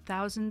join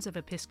thousands of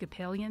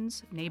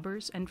Episcopalians,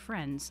 neighbors, and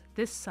friends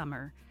this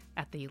summer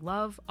at the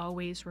Love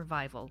Always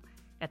Revival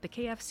at the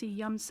KFC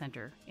Yum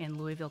Center in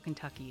Louisville,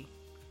 Kentucky.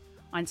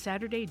 On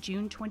Saturday,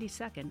 June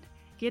 22nd,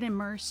 get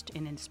immersed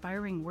in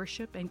inspiring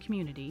worship and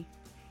community,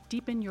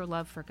 deepen your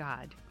love for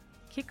God,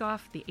 kick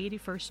off the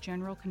 81st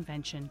General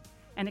Convention,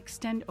 and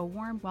extend a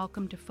warm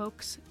welcome to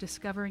folks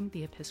discovering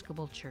the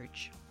Episcopal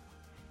Church.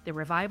 The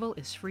revival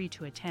is free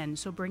to attend,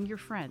 so bring your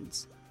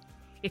friends.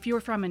 If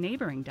you're from a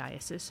neighboring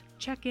diocese,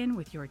 check in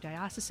with your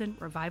diocesan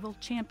revival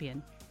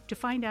champion to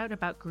find out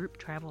about group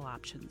travel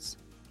options.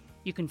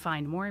 You can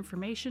find more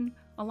information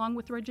along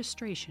with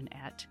registration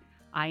at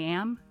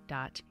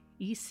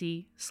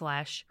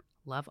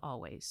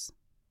iam.ec/lovealways.